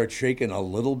ground start shaking a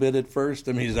little bit at first?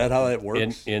 I mean, is that how it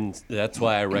works? That's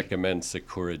why I recommend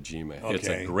Sakurajima. Okay. It's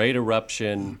a great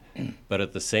eruption, but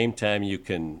at the same time, you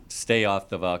can stay off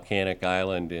the volcanic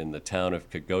island in the town of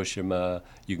Kagoshima.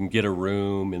 You can get a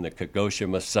room in the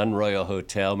Kagoshima Sun Royal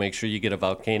Hotel. Make sure you get a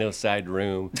volcano-side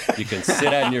room. You can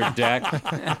sit on your deck,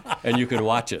 and you can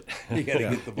watch it. You got to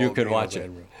get the You can watch volcano-side it.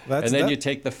 room. That's- And then that- you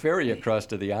take the ferry across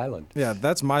to the island. Yeah,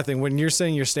 that's my thing. When you're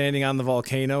saying you're standing on the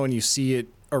volcano and you see it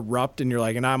erupt and you're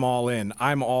like, and I'm all in,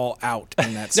 I'm all out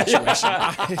in that situation.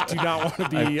 I do not want to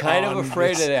be I'm kind of on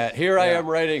afraid this- of that. Here I am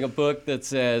writing a book that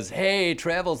says, hey,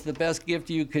 travel's the best gift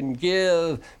you can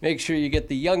give. Make sure you get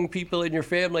the young people in your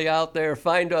family out there,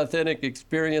 find authentic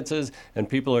experiences, and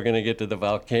people are going to get to the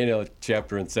volcano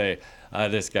chapter and say,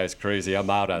 this guy's crazy. I'm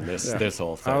out on this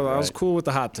whole thing. I was right? cool with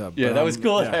the hot tub. Yeah, but, that was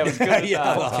cool. That was good.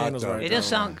 Yeah, volcanoes right It there. does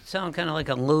sound kind of like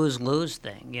a lose-lose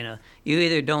thing. You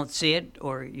either don't see it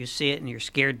or you see it and you're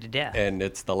scared to death. And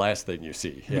it's the last thing you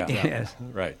see. Yeah. Yes.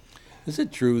 Right. Is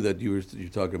it true that you're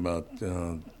talking about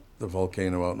the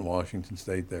volcano out in Washington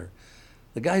State there?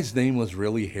 The guy's name was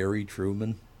really Harry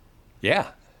Truman? Yeah.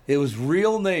 His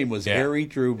real name was Harry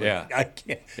Truman. Yeah. I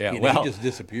can't. Yeah, He just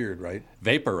disappeared, right?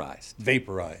 Vaporized.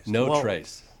 Vaporized. No Whoa.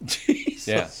 trace.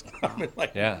 Jesus. Yeah. I mean,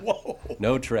 like, Yeah. whoa.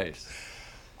 No trace.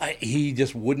 He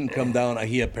just wouldn't come down.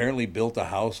 He apparently built a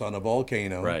house on a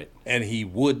volcano, Right. And he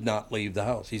would not leave the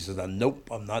house. He says, "Nope,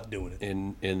 I'm not doing it."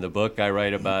 In the book, I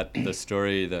write about the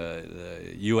story.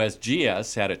 The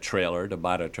USGS had a trailer to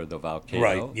monitor the volcano.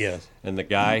 Right. Yes. And the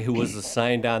guy who was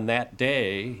assigned on that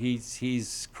day,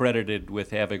 he's credited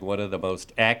with having one of the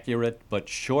most accurate but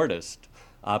shortest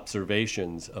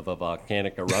observations of a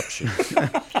volcanic eruption.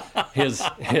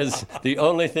 The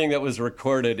only thing that was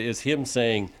recorded is him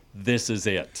saying, "This is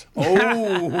it."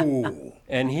 Oh.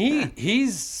 And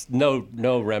he's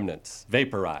no remnants,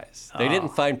 vaporized. They didn't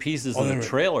find pieces of the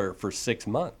trailer for 6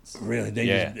 months. Really? They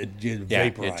just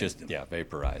vaporized them.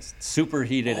 Vaporized.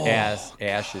 Superheated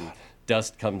ash and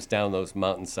dust comes down those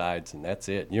mountainsides, and that's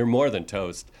it. You're more than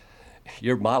toast.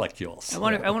 You're molecules. I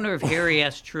wonder if Harry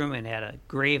S. Truman had a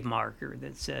grave marker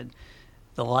that said,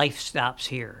 "The life stops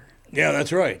here." Yeah,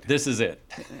 that's right. This is it.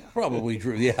 Probably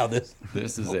true. Yeah, this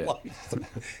is it.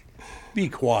 Be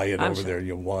quiet over there,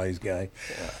 you wise guy.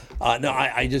 No,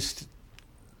 I just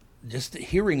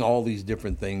hearing all these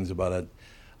different things about it.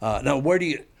 Now, where do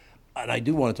you? And I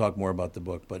do want to talk more about the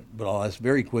book, but I'll ask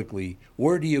very quickly: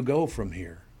 where do you go from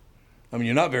here? I mean,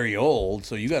 you're not very old,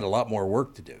 so you got a lot more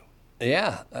work to do.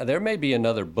 Yeah, there may be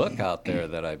another book out there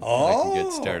that I can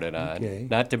get started on. Okay.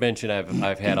 Not to mention,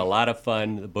 I've had a lot of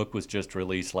fun. The book was just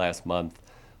released last month.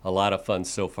 A lot of fun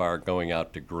so far going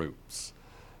out to groups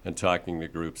and talking to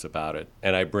groups about it.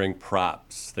 And I bring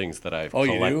props, things that I've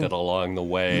collected along the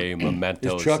way,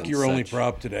 mementos. Is Chuck and your such. only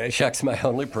prop today? Chuck's my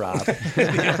only prop.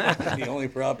 The only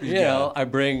prop you know, got. I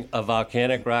bring a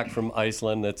volcanic rock from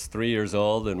Iceland that's 3 years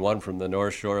old and one from the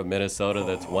North Shore of Minnesota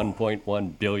that's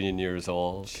 1.1 billion years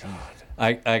old.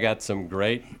 God. I got some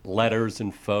great letters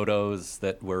and photos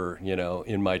that were,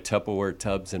 in my Tupperware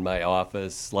tubs in my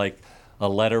office, like a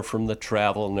letter from the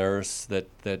travel nurse that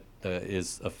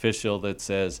is official that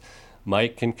says,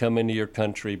 "Mike can come into your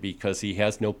country because he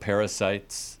has no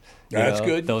parasites." That's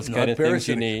good. Those Not kind of things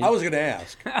you need. I was going to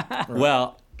ask.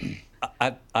 Well,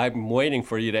 I'm waiting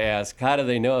for you to ask, how do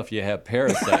they know if you have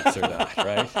parasites or not,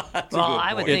 right? Well,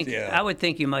 I would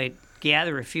think you might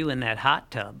gather a few in that hot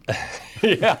tub.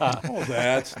 Yeah. Oh,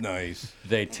 that's nice.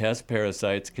 They test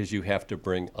parasites because you have to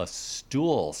bring a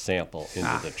stool sample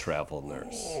into the travel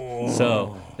nurse. Oh.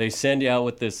 So they send you out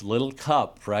with this little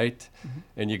cup, right? Mm-hmm.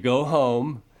 And you go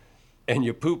home and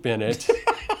you poop in it.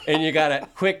 And you got to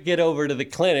quick get over to the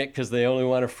clinic because they only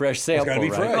want a fresh sample, gotta be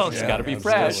right? fresh. Oh, it's Yeah, got to be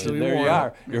absolutely. fresh. And there you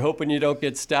are. You're hoping you don't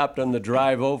get stopped on the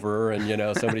drive over and,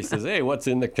 somebody says, "Hey, what's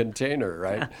in the container,"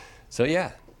 right? So,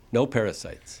 yeah, no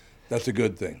parasites. That's a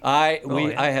good thing. I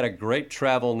had a great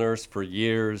travel nurse for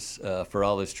years for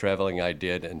all this traveling I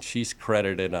did, and she's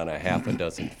credited on a half a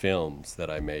dozen films that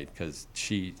I made because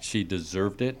she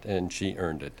deserved it and she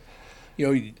earned it.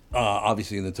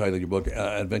 Obviously in the title of your book,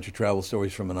 Adventure Travel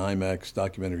Stories from an IMAX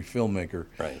Documentary Filmmaker.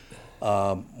 Right.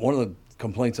 One of the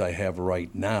complaints I have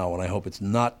right now, and I hope it's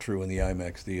not true in the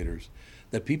IMAX theaters,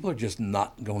 that people are just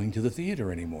not going to the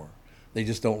theater anymore. They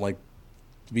just don't like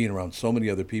being around so many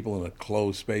other people in a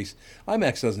closed space.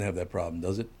 IMAX doesn't have that problem,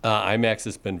 does it? IMAX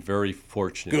has been very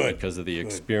fortunate because of the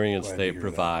experience Glad they to hear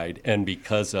provide and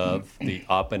because of the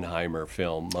Oppenheimer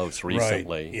film most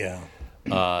recently. Right. Yeah.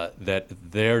 That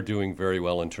they're doing very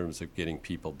well in terms of getting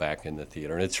people back in the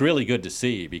theater. And it's really good to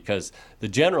see because the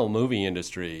general movie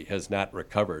industry has not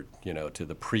recovered, to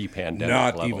the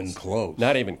pre-pandemic levels. Not even close.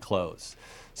 Not even close.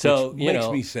 So, Which makes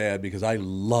me sad because I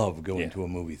love going to a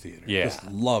movie theater. Yeah. Just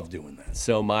love doing that.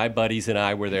 So my buddies and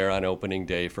I were there on opening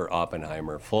day for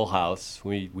Oppenheimer, full house.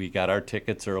 We got our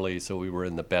tickets early, so we were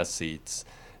in the best seats.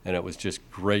 And it was just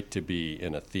great to be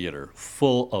in a theater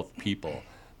full of people.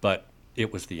 But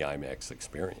it was the IMAX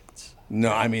experience.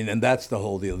 No, I mean, and that's the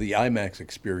whole deal. The IMAX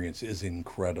experience is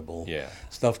incredible. Yeah.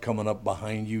 Stuff coming up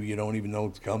behind you, you don't even know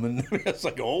it's coming. It's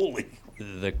like, holy.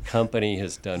 The company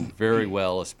has done very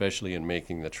well, especially in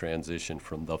making the transition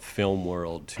from the film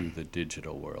world to the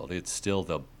digital world. It's still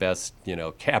the best,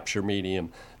 capture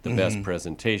medium, the best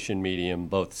presentation medium,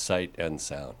 both sight and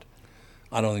sound.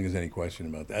 I don't think there's any question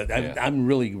about that. I'm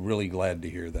really, really glad to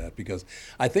hear that because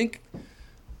I think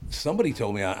somebody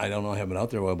told me, I don't know, I haven't been out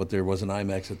there a while, but there was an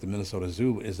IMAX at the Minnesota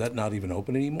Zoo. Is that not even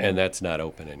open anymore? And that's not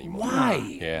open anymore.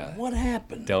 Why? Yeah. What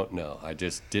happened? Don't know. I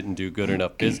just didn't do good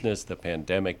enough business. The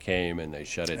pandemic came and they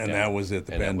shut it down. And that was it,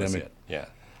 the pandemic. That was it. Yeah.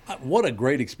 What a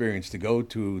great experience to go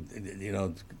to,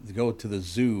 to go to the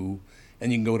zoo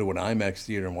and you can go to an IMAX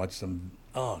theater and watch some,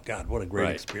 oh God, what a great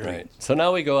experience. Right. So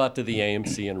now we go out to the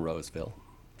AMC in Roseville.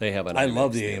 They have an I IMAX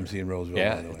love the theater. AMC in Roseville,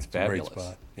 Yeah, by the way. it's A fabulous. great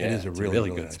spot. Yeah, it is a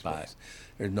really good nice spot. place.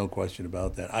 There's no question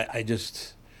about that.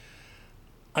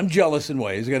 I'm jealous in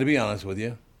ways, I got to be honest with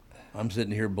you. I'm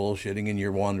sitting here bullshitting, and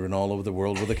you're wandering all over the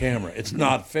world with a camera. It's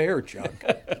not fair, Chuck.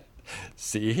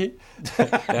 See?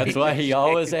 That's why he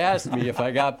always asked me if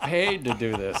I got paid to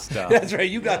do this stuff. That's right,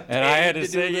 you got paid. And I had to do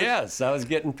say this? yes. I was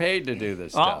getting paid to do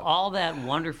this stuff. All that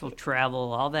wonderful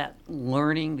travel, all that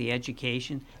learning, the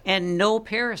education, and no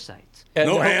parasites. And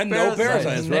no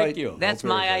parasites, Thank right. you. That's No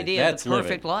my parasites. idea That's of the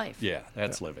perfect living. life. Yeah,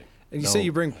 that's living. And you say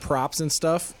you bring props and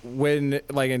stuff when,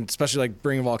 like, and especially like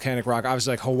bringing volcanic rock.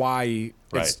 Obviously, like Hawaii,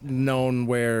 it's known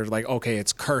where, like, okay,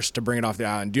 it's cursed to bring it off the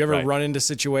island. Do you ever run into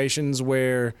situations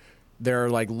where there are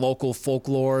like local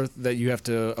folklore that you have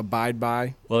to abide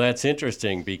by? Well, that's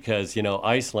interesting because,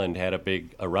 Iceland had a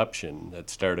big eruption that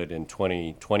started in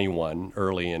 2021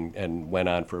 early and went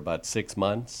on for about 6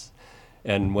 months.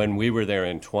 And when we were there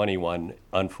in 21,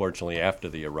 unfortunately after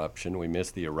the eruption, we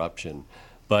missed the eruption,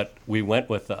 but we went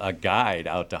with a guide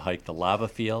out to hike the lava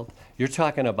field. You're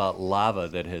talking about lava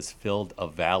that has filled a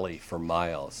valley for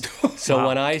miles. So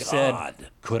when I said,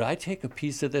 could I take a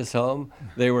piece of this home?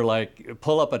 They were like,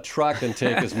 pull up a truck and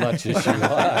take as much as you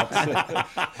want.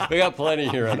 We got plenty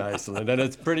here in Iceland, and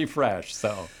it's pretty fresh,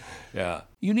 so yeah.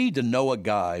 You need to know a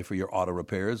guy for your auto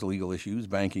repairs, legal issues,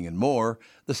 banking, and more.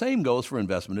 The same goes for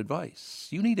investment advice.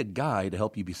 You need a guy to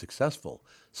help you be successful,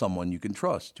 someone you can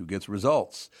trust, who gets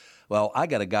results. Well, I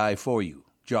got a guy for you,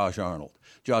 Josh Arnold.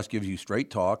 Josh gives you straight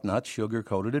talk, not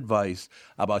sugar-coated advice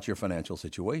about your financial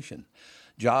situation.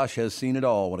 Josh has seen it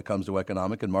all when it comes to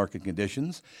economic and market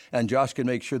conditions, and Josh can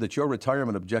make sure that your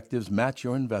retirement objectives match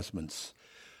your investments.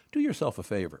 Do yourself a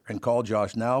favor and call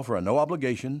Josh now for a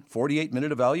no-obligation,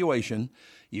 48-minute evaluation.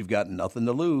 You've got nothing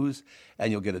to lose,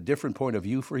 and you'll get a different point of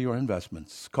view for your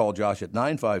investments. Call Josh at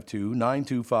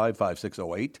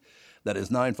 952-925-5608. That is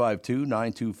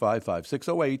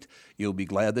 952-925-5608. You'll be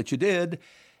glad that you did.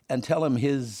 And tell him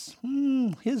his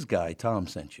guy, Tom,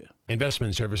 sent you.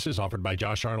 Investment services offered by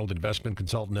Josh Arnold Investment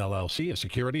Consultant, LLC, a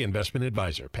security investment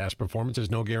advisor. Past performance is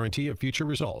no guarantee of future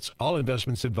results. All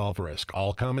investments involve risk.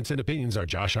 All comments and opinions are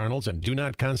Josh Arnold's and do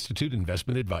not constitute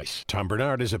investment advice. Tom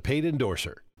Bernard is a paid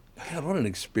endorser. God, what an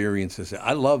experience this is.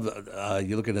 I love,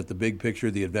 you're looking at the big picture,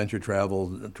 the adventure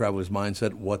traveler's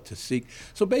mindset, what to seek.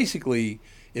 So basically,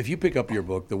 if you pick up your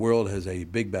book, The World Has a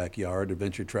Big Backyard,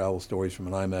 Adventure Travel Stories from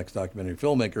an IMAX documentary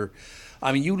filmmaker,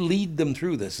 I mean, you lead them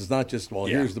through this. It's not just,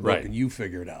 here's the book and you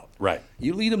figure it out. Right.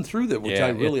 You lead them through that, which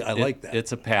I like that.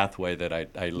 It's a pathway that I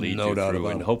lead you through,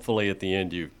 and hopefully at the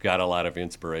end you've got a lot of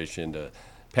inspiration to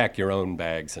pack your own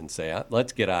bags and say,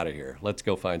 let's get out of here. Let's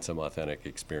go find some authentic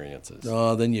experiences.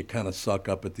 Oh, then you kind of suck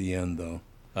up at the end, though.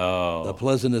 Oh. The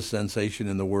pleasantest sensation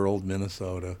in the world,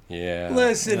 Minnesota. Yeah.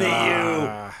 Listen to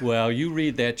you. Well, you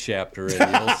read that chapter and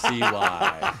you'll see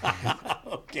why.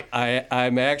 Okay.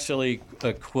 I'm actually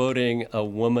quoting a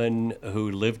woman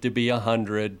who lived to be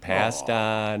 100, passed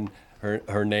on.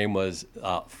 Her name was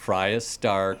Freya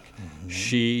Stark. Mm-hmm.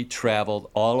 She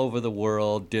traveled all over the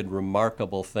world, did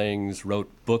remarkable things,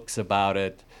 wrote books about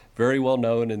it, very well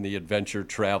known in the adventure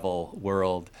travel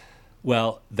world.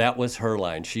 Well, that was her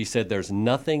line. She said, there's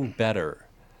nothing better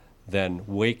than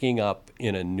waking up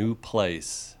in a new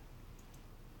place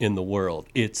in the world.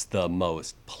 It's the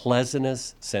most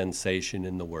pleasantest sensation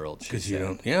in the world, she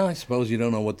said. I suppose you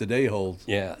don't know what the day holds.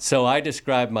 Yeah, so I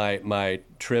described my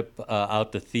trip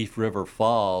out to Thief River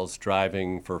Falls,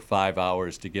 driving for 5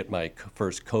 hours to get my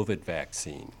first COVID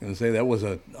vaccine. I was going to say, that was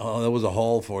a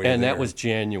haul for you. And there. that was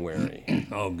January.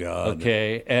 Oh, God.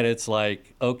 Okay, and it's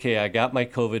like, okay, I got my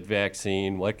COVID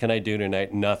vaccine. What can I do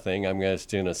tonight? Nothing. I'm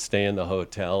just going to stay in the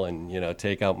hotel and,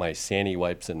 take out my Sandy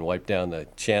wipes and wipe down the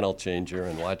channel changer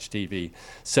and watch TV.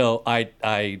 So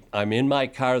I'm in my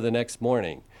car the next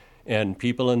morning, and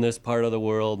people in this part of the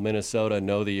world, Minnesota,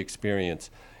 know the experience.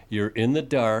 You're in the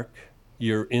dark,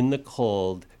 you're in the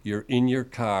cold, you're in your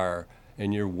car,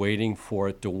 and you're waiting for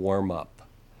it to warm up.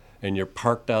 And you're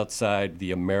parked outside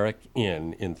the Americ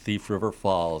Inn in Thief River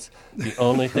Falls. The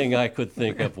only thing I could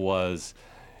think of was,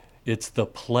 it's the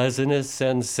pleasantest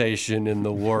sensation in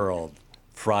the world.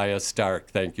 Freya Stark,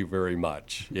 thank you very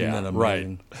much. Yeah,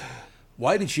 right.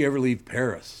 Why did she ever leave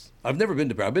Paris? I've never been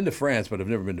to Paris. I've been to France, but I've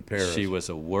never been to Paris. She was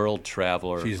a world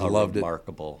traveler. She's loved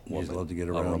remarkable woman. She's loved to get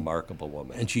around. A remarkable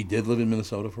woman. And she did live in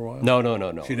Minnesota for a while?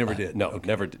 No. She never did? No,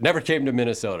 okay. never came to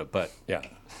Minnesota, but yeah.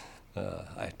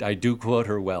 I do quote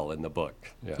her well in the book.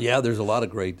 Yeah, there's a lot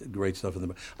of great stuff in the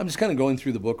book. I'm just kind of going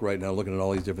through the book right now, looking at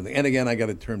all these different things. And again, I got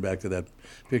to turn back to that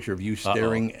picture of you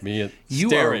staring. You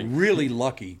staring. are really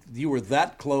lucky. You were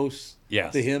that close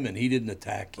to him, and he didn't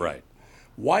attack you. Right.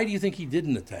 Why do you think he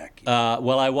didn't attack you?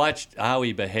 Well, I watched how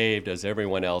he behaved as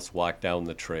everyone else walked down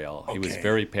the trail. Okay. He was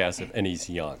very passive, and he's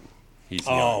young. He's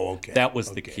young. Oh, okay. That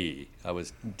was the key. I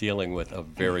was dealing with a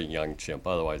very young chimp.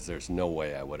 Otherwise, there's no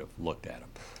way I would have looked at him,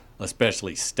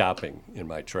 especially stopping in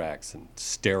my tracks and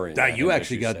staring at him. You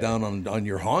actually got down on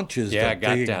your haunches. Yeah, I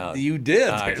got down. You did.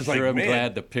 I'm sure I'm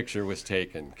glad the picture was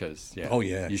taken because,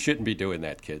 you shouldn't be doing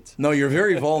that, kids. No, you're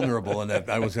very vulnerable in that.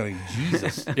 I was going,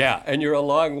 Jesus. Yeah, and you're a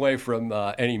long way from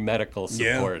any medical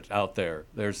support out there.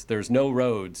 There's no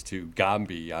roads to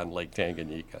Gombe on Lake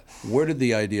Tanganyika. Where did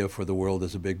the idea for The World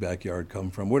as a Big Backyard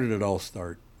come from? Where did it all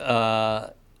start?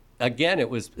 Again, it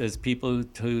was as people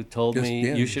who told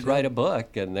me you should write a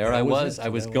book, and there I was. I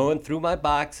was going through my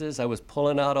boxes. I was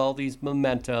pulling out all these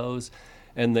mementos,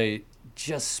 and they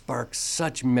just sparked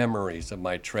such memories of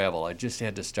my travel. I just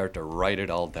had to start to write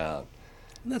it all down.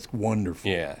 That's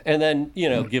wonderful. Yeah, and then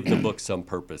give the book some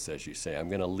purpose, as you say. I'm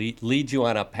going to lead you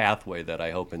on a pathway that I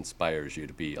hope inspires you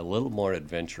to be a little more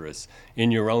adventurous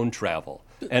in your own travel,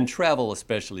 and travel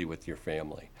especially with your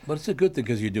family. But it's a good thing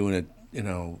because you're doing it,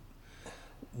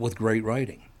 with great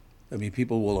writing. I mean,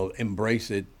 people will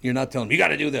embrace it. You're not telling them, you got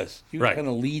to do this. You kind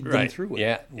of lead them through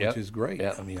it, which is great.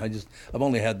 I mean, I've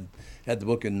only had the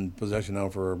book in possession now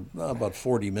for about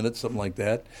 40 minutes, something like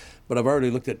that. But I've already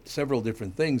looked at several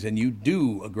different things, and you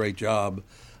do a great job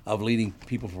of leading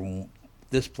people from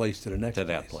this place to the next place.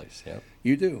 To that place, yeah.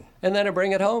 You do. And then I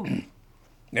bring it home.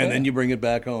 And then you bring it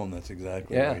back home. That's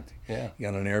exactly right. Yeah. You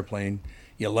got on an airplane.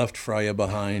 You left Freya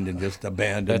behind and just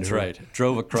abandoned That's her. right.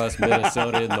 Drove across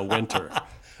Minnesota in the winter.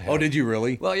 Oh, did you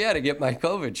really? Well, yeah, to get my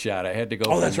COVID shot. I had to go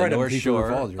from that's the right, North Thief Shore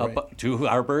River Falls, right. up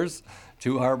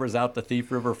 2 harbors out to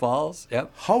Thief River Falls.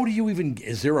 Yep. How do you even,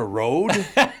 is there a road?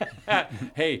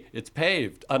 Hey, it's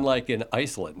paved, unlike in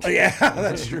Iceland. Oh, yeah,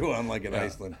 that's true, unlike in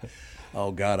Iceland. Oh,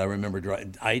 God, I remember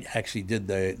driving. I actually did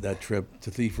that trip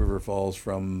to Thief River Falls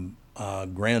from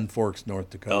Grand Forks, North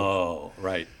Dakota. Oh,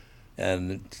 right.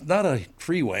 And it's not a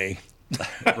freeway.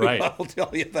 Right. I'll tell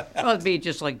you that. Well, it'd be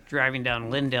just like driving down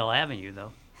Lindell Avenue,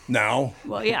 though. Now?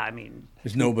 Well, yeah, I mean...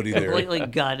 There's nobody there. Completely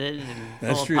gutted and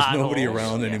That's full true. of There's nobody potholes.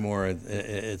 around anymore.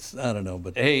 It's I don't know,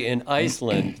 but... Hey, in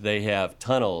Iceland, they have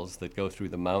tunnels that go through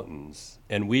the mountains.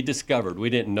 And we discovered,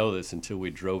 we didn't know this until we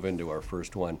drove into our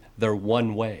first one, they're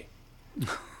one way.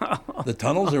 The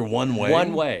tunnels are one way?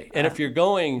 One way. And if you're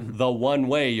going the one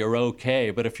way, you're okay.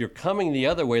 But if you're coming the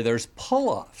other way, there's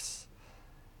pull-offs.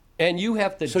 And you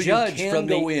have to judge you can from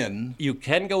go in. You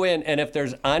can go in, and if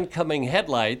there's oncoming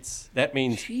headlights, that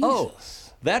means,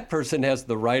 that person has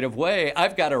the right of way.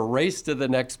 I've got to race to the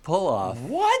next pull-off.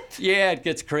 What? Yeah, it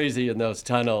gets crazy in those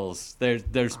tunnels.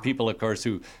 There's people, of course,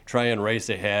 who try and race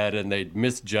ahead, and they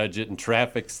misjudge it, and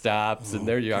traffic stops, and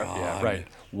there you are. Yeah, right.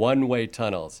 One-way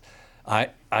tunnels.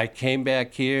 I came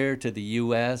back here to the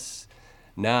U.S.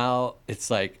 Now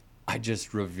it's like I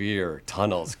just revere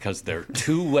tunnels because they're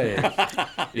two-way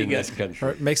in this country.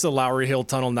 It makes the Lowry Hill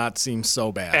Tunnel not seem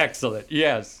so bad. Excellent.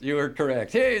 Yes, you are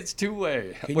correct. Hey, it's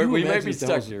two-way. We may be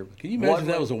stuck here. Can you imagine if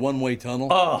that was a one-way tunnel?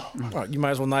 Oh. Well, you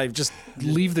might as well not even just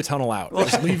leave the tunnel out.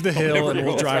 Just leave the hill and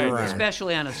we'll drive around.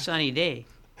 Especially on a sunny day.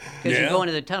 Because you go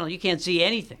into the tunnel, you can't see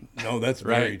anything. No, that's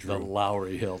very true. The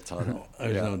Lowry Hill Tunnel.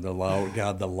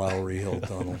 The Lowry Hill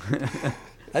Tunnel.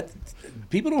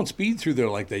 People don't speed through there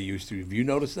like they used to. Have you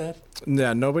noticed that?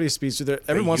 Yeah, nobody speeds through there.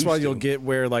 Every once in a while, you'll to. get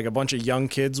where like a bunch of young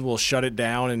kids will shut it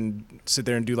down and sit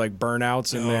there and do like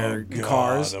burnouts in their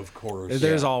cars. Of course.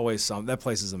 There's always some. That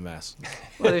place is a mess.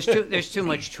 Well, there's too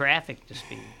much traffic to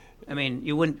speed. I mean,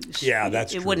 you wouldn't. Yeah,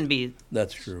 that's true. It wouldn't be.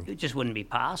 That's true. It just wouldn't be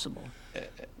possible.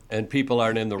 And people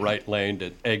aren't in the right lane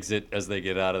to exit as they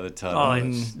get out of the tunnel. Oh,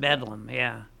 it's bedlam,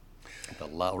 yeah. The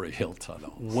Lowry Hill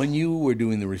Tunnel. When you were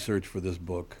doing the research for this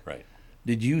book, right,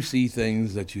 did you see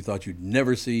things that you thought you'd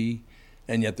never see,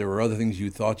 and yet there were other things you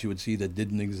thought you would see that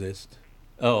didn't exist?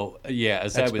 Oh, yeah.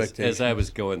 As I was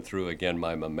going through, again,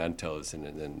 my mementos and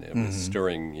it was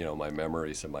stirring, my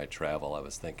memories of my travel, I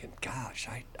was thinking, gosh,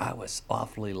 I was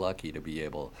awfully lucky to be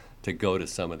able to go to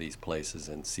some of these places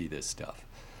and see this stuff.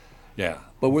 Yeah.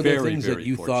 But were there things very that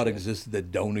you fortunate. thought existed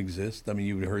that don't exist? I mean,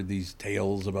 you've heard these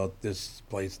tales about this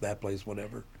place, that place,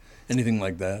 whatever. Anything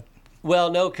like that?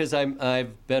 Well, no, because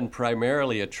I've been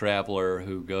primarily a traveler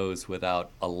who goes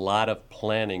without a lot of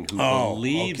planning, who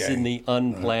believes in the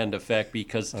unplanned effect,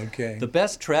 because the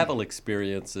best travel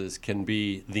experiences can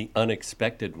be the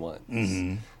unexpected ones.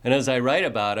 Mm-hmm. And as I write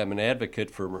about, I'm an advocate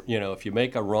for, if you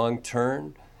make a wrong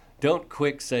turn, don't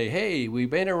quick say, hey, we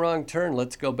made a wrong turn,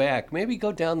 let's go back. Maybe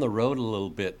go down the road a little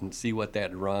bit and see what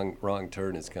that wrong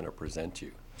turn is going to present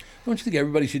you. Don't you think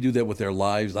everybody should do that with their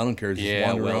lives? I don't care. Just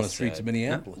wander around the streets of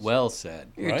Minneapolis. Well said.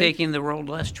 You're taking the road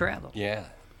less traveled. Yeah,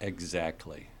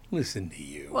 exactly. Listen to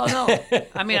you. Well, no.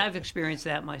 I mean, I've experienced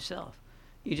that myself.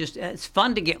 it's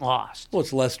fun to get lost. Well,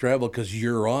 it's less travel because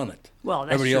you're on it. Well,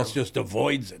 that's everybody true. else just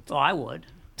avoids it. Oh, I would.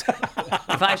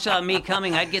 If I saw me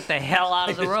coming, I'd get the hell out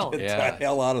of the road. Get the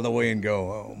hell out of the way and go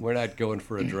home. We're not going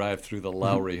for a drive through the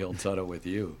Lowry Hill Tunnel with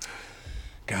you.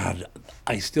 God,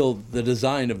 the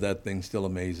design of that thing still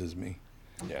amazes me.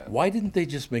 Yeah. Why didn't they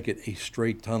just make it a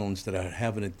straight tunnel instead of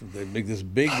having it, they make this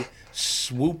big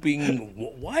swooping,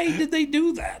 why did they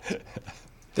do that?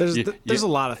 There's a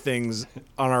lot of things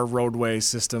on our roadway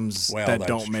systems that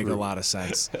don't make a lot of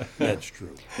sense. That's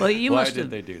true. Well, Why did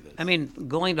they do this? I mean,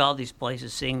 going to all these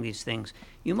places, seeing these things,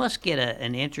 you must get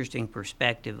an interesting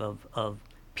perspective of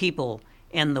people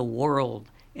and the world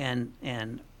and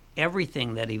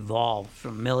everything that evolved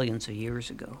from millions of years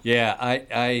ago. Yeah,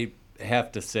 I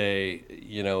have to say,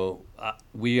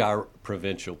 we are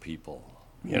provincial people.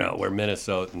 We're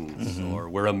Minnesotans or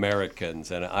we're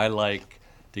Americans, and I like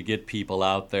to get people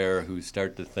out there who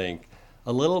start to think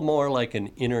a little more like an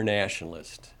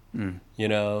internationalist,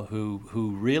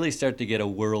 who really start to get a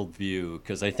worldview.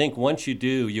 Because I think once you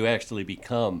do, you actually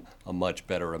become a much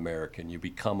better American. You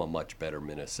become a much better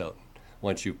Minnesotan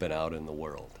once you've been out in the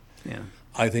world. Yeah.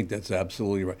 I think that's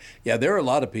absolutely right. Yeah, there are a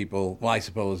lot of people, well, I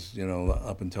suppose,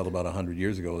 up until about 100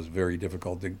 years ago, it was very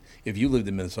difficult. If you lived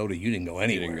in Minnesota, you didn't go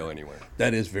anywhere. You didn't go anywhere.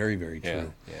 That is very, very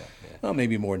true. Yeah. Well,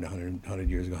 maybe more than 100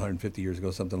 years ago, 150 years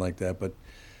ago, something like that. But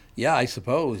yeah, I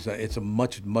suppose it's a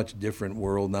much, much different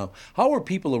world now. How are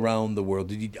people around the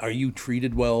world? Are you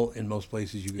treated well in most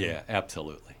places you go? Yeah,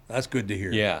 absolutely. That's good to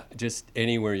hear. Yeah, just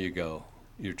anywhere you go,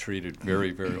 you're treated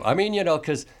very, very well. I mean,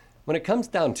 because when it comes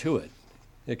down to it,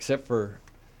 except for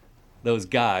those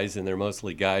guys, and they're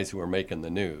mostly guys who are making the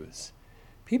news,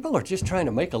 people are just trying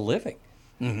to make a living.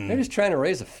 Mm-hmm. They're just trying to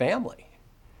raise a family.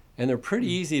 And they're pretty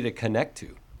easy to connect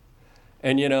to.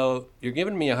 And, you're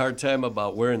giving me a hard time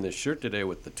about wearing this shirt today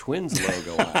with the Twins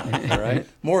logo on it, all right?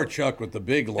 More Chuck with the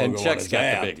big logo and on Chuck's his got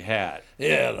hat. the big hat.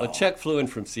 Yeah. Well, Chuck flew in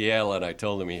from Seattle, and I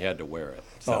told him he had to wear it.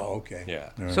 So, okay. Yeah.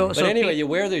 Right. So anyway, you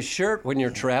wear this shirt when you're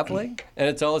traveling, and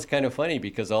it's always kind of funny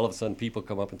because all of a sudden people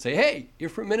come up and say, hey, you're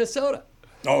from Minnesota.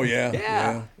 Oh,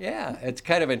 yeah. Yeah. It's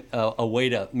kind of a way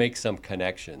to make some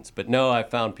connections. But no, I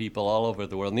found people all over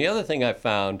the world. And the other thing I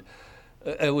found,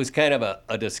 it was kind of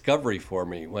a discovery for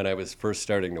me when I was first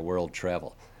starting to world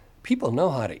travel. People know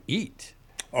how to eat.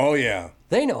 Oh, yeah.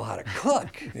 They know how to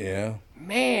cook. Yeah.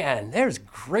 Man, there's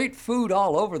great food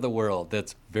all over the world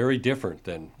that's very different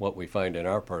than what we find in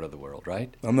our part of the world,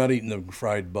 right? I'm not eating the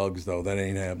fried bugs, though. That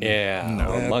ain't happening.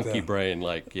 Yeah, monkey brain,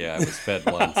 I was fed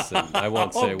once, and I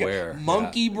won't say where.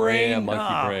 Monkey brain? Yeah,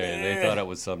 monkey brain. They thought it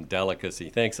was some delicacy.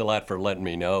 Thanks a lot for letting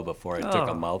me know before I took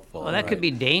a mouthful. Well, that could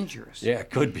be dangerous. Yeah, it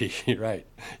could be. You're right.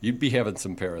 You'd be having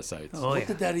some parasites. Oh, what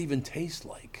did that even taste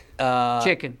like?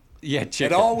 Chicken. Yeah,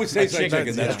 chicken. It always tastes like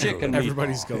chicken. That's chicken.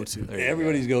 Everybody's go-to.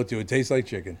 Everybody's go-to. It tastes like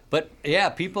chicken. But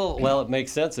yeah, it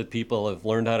makes sense that people have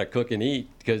learned how to cook and eat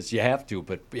because you have to.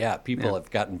 But yeah, people have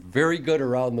gotten very good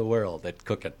around the world at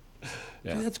cooking.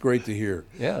 Yeah. That's great to hear.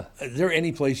 Yeah. Is there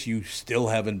any place you still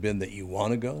haven't been that you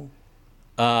want to go?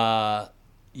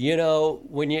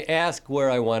 When you ask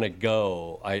where I want to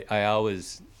go, I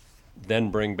always then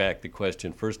bring back the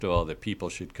question, first of all, that people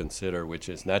should consider, which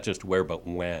is not just where, but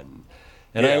when.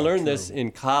 And I learned this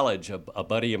in college. A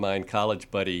buddy of mine, college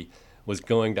buddy, was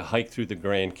going to hike through the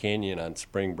Grand Canyon on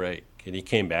spring break. And he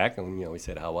came back and, we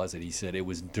said, how was it? He said it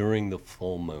was during the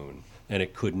full moon. And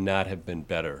it could not have been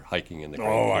better hiking in the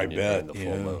Grand Canyon during the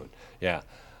full moon. Yeah.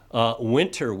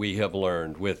 Winter, we have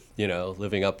learned with,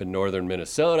 living up in northern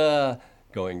Minnesota,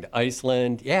 going to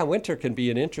Iceland. Yeah, winter can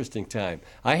be an interesting time.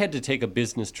 I had to take a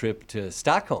business trip to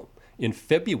Stockholm in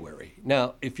February.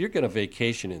 Now, if you're going to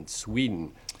vacation in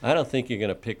Sweden, I don't think you're going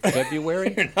to pick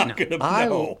February. You're not going to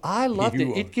know. I loved it.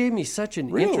 It gave me such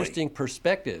an interesting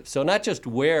perspective. So not just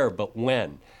where, but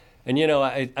when. And,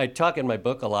 I talk in my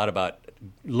book a lot about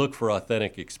look for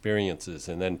authentic experiences.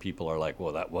 And then people are like,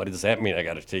 well, what does that mean? I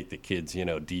got to take the kids,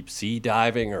 deep sea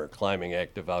diving or climbing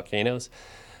active volcanoes.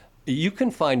 You can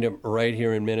find them right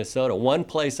here in Minnesota. One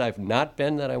place I've not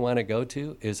been that I want to go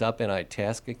to is up in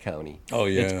Itasca County. Oh,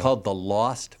 yeah. It's called the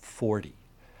Lost 40.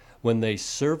 When they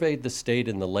surveyed the state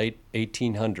in the late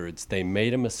 1800s, they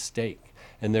made a mistake.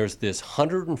 And there's this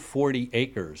 140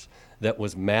 acres that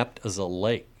was mapped as a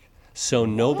lake. So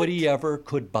nobody ever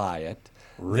could buy it.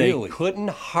 Really? They couldn't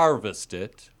harvest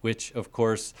it, which, of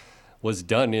course, was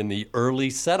done in the early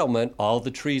settlement. All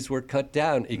the trees were cut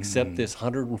down except this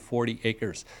 140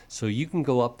 acres. So you can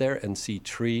go up there and see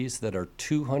trees that are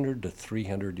 200 to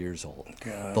 300 years old.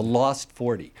 God. The Lost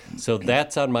 40. So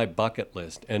that's on my bucket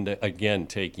list. And again,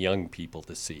 take young people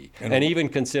to see. And even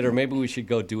consider maybe we should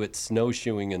go do it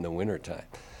snowshoeing in the wintertime.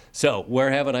 So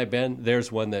where haven't I been?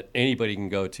 There's one that anybody can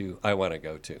go to. I want to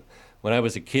go to. When I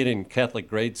was a kid in Catholic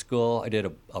grade school, I did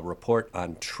a report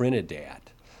on Trinidad.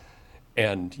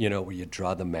 And, where you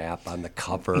draw the map on the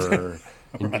cover,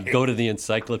 and you go to the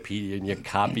encyclopedia and you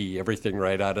copy everything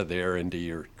right out of there into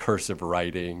your cursive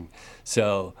writing.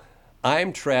 So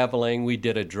I'm traveling. We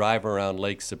did a drive around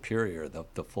Lake Superior,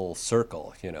 the full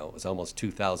circle. It was almost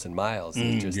 2,000 miles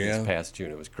this past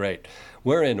June. It was great.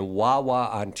 We're in Wawa,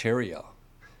 Ontario.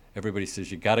 Everybody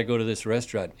says, you got to go to this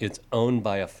restaurant. It's owned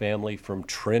by a family from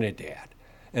Trinidad.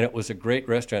 And it was a great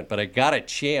restaurant, but I got a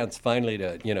chance finally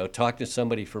to, talk to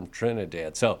somebody from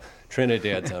Trinidad. So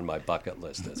Trinidad's on my bucket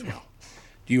list as well.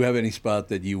 Do you have any spot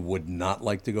that you would not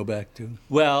like to go back to?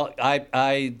 Well,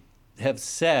 I have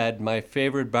said my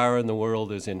favorite bar in the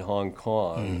world is in Hong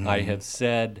Kong. Mm-hmm. I have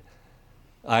said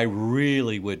I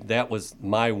really would, that was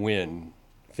my win.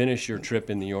 Finish your trip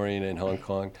in the Orient in Hong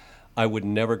Kong. I would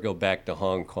never go back to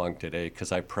Hong Kong today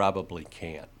because I probably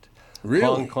can't. Really?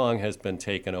 Hong Kong has been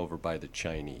taken over by the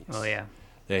Chinese. Oh, yeah.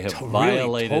 They have Really?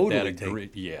 violated Totally that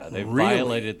agreement. Yeah, they Really?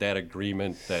 violated that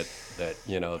agreement that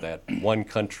that one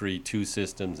country, two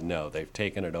systems. No, they've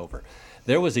taken it over.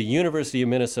 There was a University of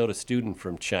Minnesota student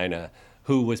from China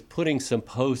who was putting some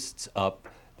posts up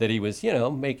that he was,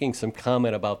 making some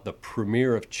comment about the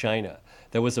premier of China.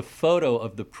 There was a photo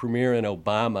of the premier and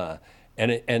Obama.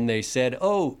 And they said,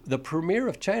 oh, the premier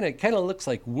of China kind of looks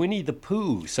like Winnie the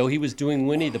Pooh. So he was doing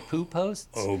Winnie the Pooh posts.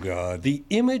 Oh, God. The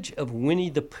image of Winnie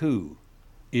the Pooh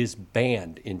is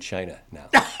banned in China now.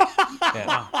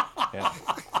 Yeah.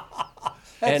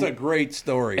 That's a great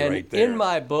story right there. In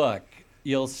my book,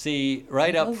 you'll see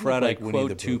right up front, I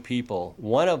quote two people,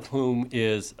 one of whom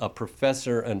is a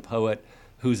professor and poet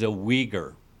who's a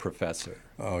Uyghur professor.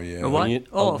 Oh, yeah. A what?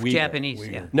 Uyghur. Japanese,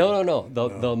 Uyghur. yeah. No.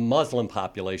 The Muslim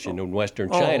population in Western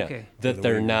China. Okay. That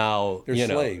they're now, They're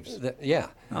slaves. Yeah.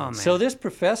 Oh, man. So this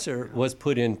professor was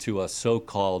put into a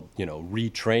so-called,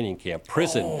 retraining camp,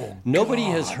 prison. Oh, Nobody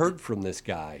has heard from this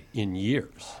guy in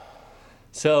years.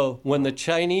 So when the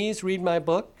Chinese read my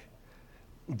book,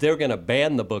 they're going to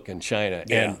ban the book in China,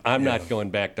 and I'm not going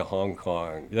back to Hong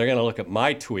Kong. They're going to look at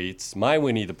my tweets, my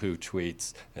Winnie the Pooh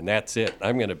tweets, and that's it.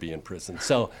 I'm going to be in prison.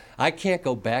 So I can't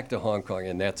go back to Hong Kong,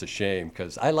 and that's a shame,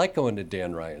 because I like going to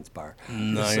Dan Ryan's bar.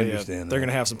 No, I understand They're going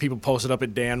to have some people posted up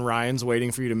at Dan Ryan's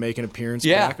waiting for you to make an appearance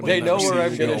back. They know where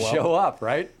I'm going to show up,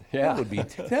 right? Yeah.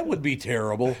 That would be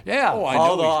terrible. Yeah, Oh, I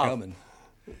know he's coming.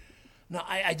 No,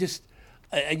 I just,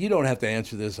 you don't have to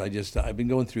answer this. I've been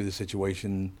going through the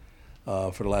situation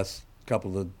for the last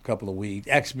couple of weeks.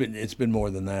 It's been more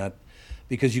than that,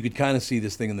 because you could kind of see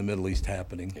this thing in the Middle East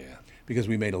happening. Yeah. Because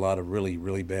we made a lot of really,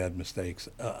 really bad mistakes.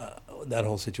 That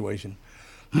whole situation.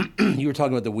 You were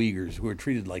talking about the Uyghurs, who are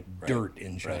treated like dirt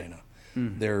in China.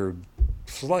 Right. They're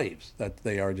slaves. That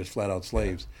they are just flat out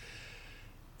slaves.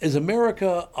 Is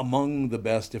America among the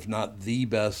best, if not the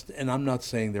best? And I'm not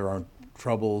saying there aren't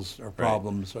troubles or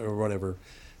problems or whatever,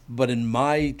 but in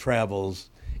my travels,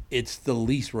 it's the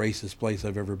least racist place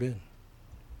I've ever been.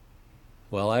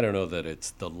 Well, I don't know that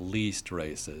it's the least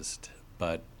racist,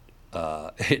 but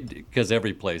because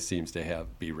every place seems to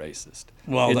be racist.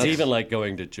 Well, it's even like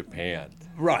going to Japan.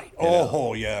 Right.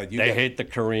 Yeah. They hate the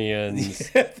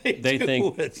Koreans. They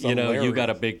think, you got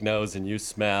a big nose and you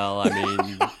smell. I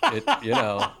mean,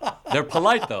 they're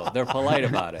polite, though. They're polite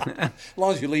about it. As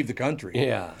long as you leave the country.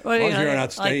 Yeah. Well, as long as you're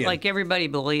not staying. Like everybody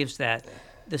believes that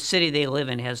the city they live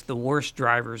in has the worst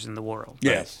drivers in the world.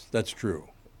 Yes, that's true.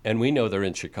 And we know they're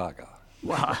in Chicago.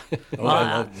 Wow.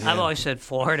 I've always said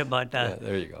Florida, but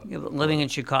there you go. Living in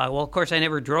Chicago. Well, of course, I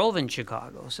never drove in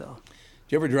Chicago, so.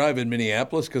 Did you ever drive in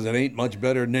Minneapolis? Because it ain't much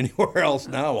better than anywhere else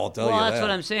now, I'll tell you that. Well, that's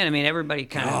what I'm saying. I mean, everybody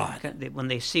kind of, when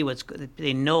they see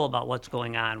they know about what's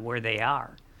going on where they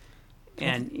are.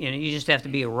 And, you just have to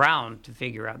be around to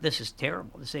figure out, this is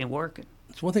terrible. This ain't working.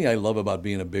 It's one thing I love about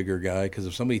being a bigger guy, because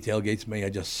if somebody tailgates me, I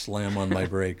just slam on my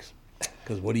brakes.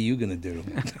 Because what are you going to do?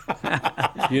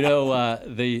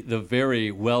 The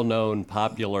very well-known,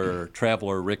 popular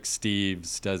traveler Rick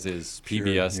Steves does his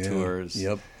PBS tours.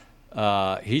 Yep.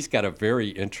 He's got a very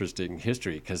interesting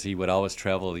history, because he would always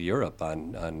travel to Europe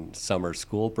on summer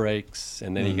school breaks,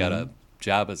 and then he got a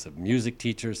job as a music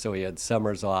teacher, so he had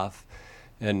summers off.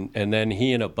 And then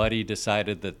he and a buddy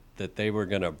decided that they were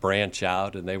going to branch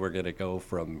out, and they were going to go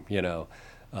from, to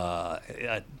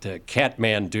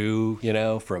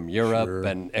Kathmandu, from Europe. Sure.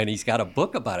 And he's got a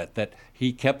book about it, that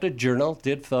he kept a journal,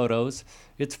 did photos.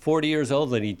 It's 40 years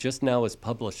old, and he just now has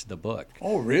published the book.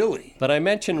 Oh, really? But I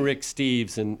mentioned Rick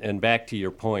Steves, and back to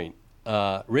your point.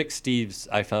 Rick Steves,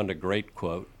 I found a great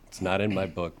quote. It's not in my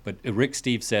book, but Rick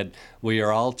Steves said, "We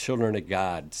are all children of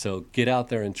God, so get out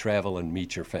there and travel and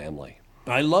meet your family."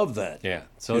 I love that. Yeah,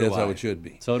 so do I. That's how it should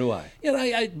be. So do I.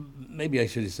 Yeah, maybe I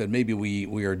should have said maybe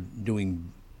we are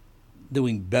doing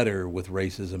better with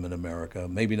racism in America.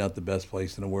 Maybe not the best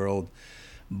place in the world,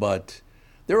 but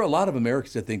there are a lot of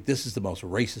Americans that think this is the most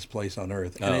racist place on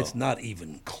earth, and it's not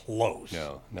even close.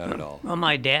 No, not at all. Well,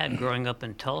 my dad, growing up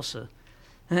in Tulsa,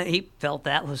 he felt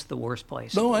that was the worst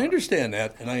place. No, I understand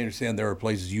that, and I understand there are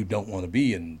places you don't want to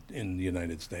be in the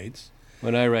United States.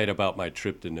 When I write about my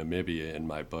trip to Namibia in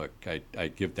my book, I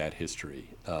give that history.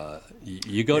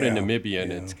 You go to Namibia,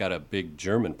 and it's got a big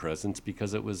German presence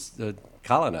because it was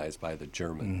colonized by the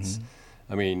Germans. Mm-hmm.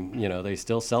 I mean, they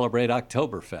still celebrate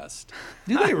Oktoberfest.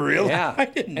 Do they really? Yeah. I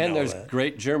didn't know and there's that.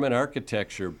 great German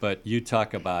architecture, but you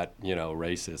talk about,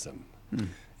 racism.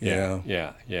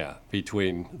 Yeah.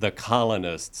 Between the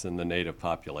colonists and the native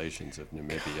populations of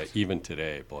Namibia, even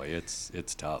today, boy,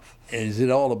 it's tough. Is it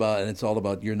all about? And it's all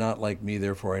about you're not like me,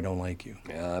 therefore I don't like you.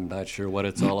 Yeah, I'm not sure what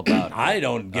it's all about. I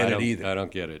don't get it either. I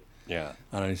don't get it. Yeah,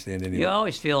 I don't understand any. You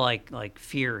always feel like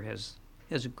fear has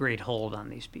a great hold on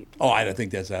these people. Oh, I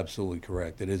think that's absolutely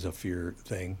correct. It is a fear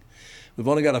thing. We've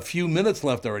only got a few minutes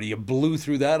left already. You blew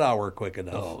through that hour quick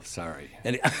enough. Oh, sorry.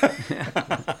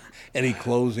 Any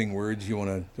closing words you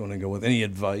want to go with? Any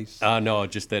advice? No,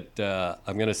 just that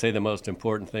I'm going to say the most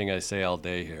important thing I say all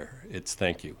day here. It's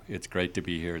thank you. It's great to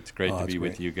be here. It's great to be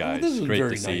with you guys. This is great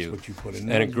very to see nice you. What you put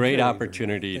in and a great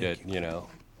opportunity to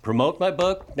promote my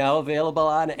book, now available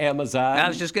on Amazon. I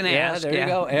was just going to ask. There you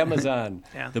go, Amazon.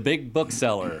 Yeah. The big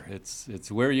bookseller. It's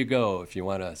where you go if you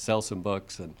want to sell some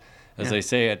books. And as I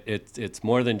say, it's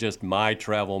more than just my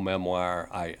travel memoir.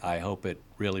 I hope it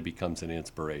really becomes an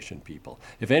inspiration, people.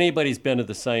 If anybody's been to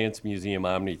the Science Museum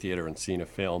Omni Theater and seen a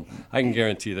film, I can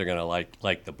guarantee they're going to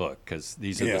like the book because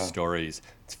these are the stories.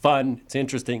 It's fun, it's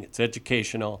interesting, it's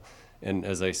educational, and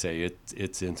as I say,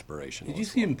 it's inspirational. Did you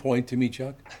see him point to me,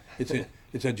 Chuck?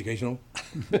 It's educational.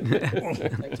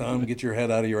 Tom, get your head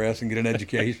out of your ass and get an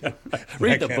education.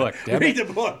 Read the book. Read the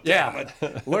book. Yeah.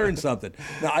 Damn it. Learn something.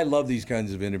 Now, I love these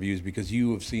kinds of interviews because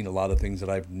you have seen a lot of things that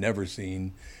I've never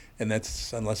seen. And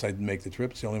that's, unless I make the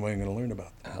trip, it's the only way I'm going to learn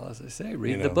about them. Well, as I say,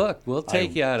 read the book. We'll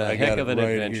take you on a heck of an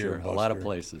adventure, a lot of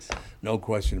places. No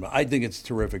question about it. I think it's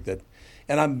terrific that,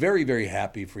 and I'm very, very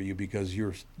happy for you because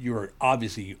you're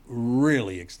obviously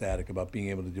really ecstatic about being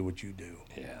able to do what you do.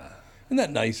 Yeah. Isn't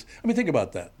that nice? I mean, think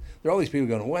about that. There are all these people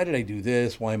going, why did I do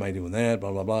this? Why am I doing that?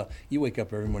 Blah, blah, blah. You wake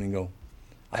up every morning and go,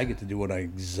 I get to do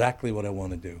exactly what I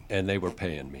want to do. And they were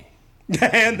paying me.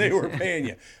 And they were paying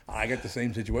you. I got the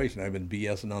same situation. I've been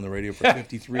BSing on the radio for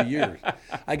 53 years.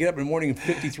 I get up in the morning in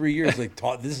 53 years, like,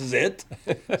 this is it?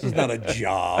 This is not a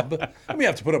job. I mean, I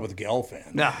have to put up with the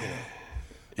Gelfand. No.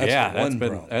 That's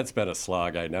that's been a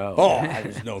slog, I know. Oh,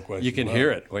 there's no question. You can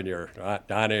hear it when you're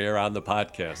on air on the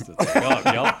podcast. It's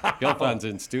like, Gelfand's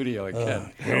in studio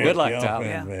again. Good luck, Tom.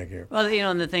 Back here. Well,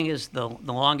 and the thing is, the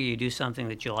longer you do something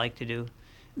that you like to do,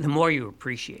 the more you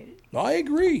appreciate it. I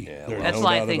agree. That's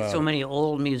why I think so many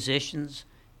old musicians,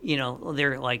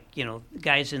 they're like,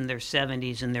 guys in their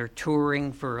 70s and they're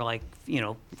touring for like,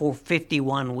 for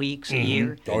 51 weeks a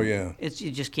year. Oh, yeah.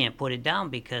 You just can't put it down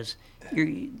because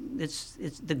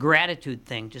it's the gratitude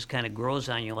thing just kind of grows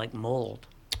on you like mold.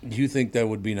 Do you think that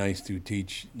would be nice to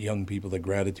teach young people that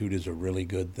gratitude is a really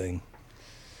good thing?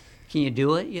 Can you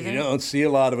do it, you think? You don't see a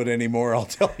lot of it anymore, I'll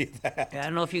tell you that. I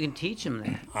don't know if you can teach them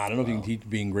that. I don't know if you can teach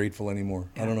being grateful anymore.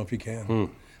 I don't know if you can.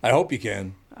 I hope you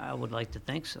can. I would like to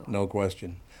think so. No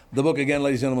question. The book, again,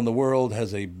 ladies and gentlemen, The World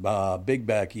Has a Big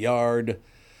Backyard.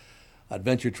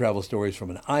 Adventure travel stories from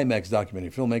an IMAX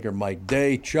documentary filmmaker, Mike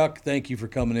Day. Chuck, thank you for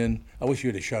coming in. I wish you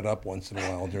would have shut up once in a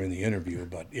while during the interview,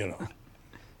 but,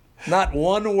 not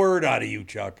one word out of you,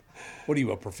 Chuck. What are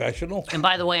you, a professional? And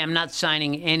by the way, I'm not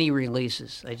signing any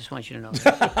releases. I just want you to know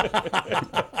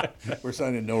that. We're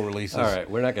signing no releases. All right,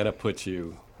 we're not going to put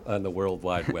you on the World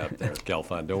Wide Web there,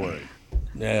 Gelfand. Don't worry.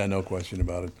 Yeah, no question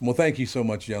about it. Well, thank you so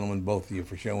much, gentlemen, both of you,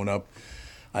 for showing up.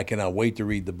 I cannot wait to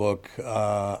read the book.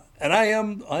 And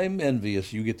I'm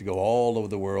envious. You get to go all over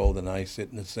the world, and I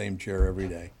sit in the same chair every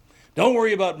day. Don't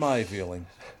worry about my feelings.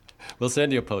 We'll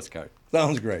send you a postcard.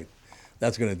 Sounds great.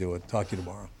 That's going to do it. Talk to you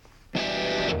tomorrow.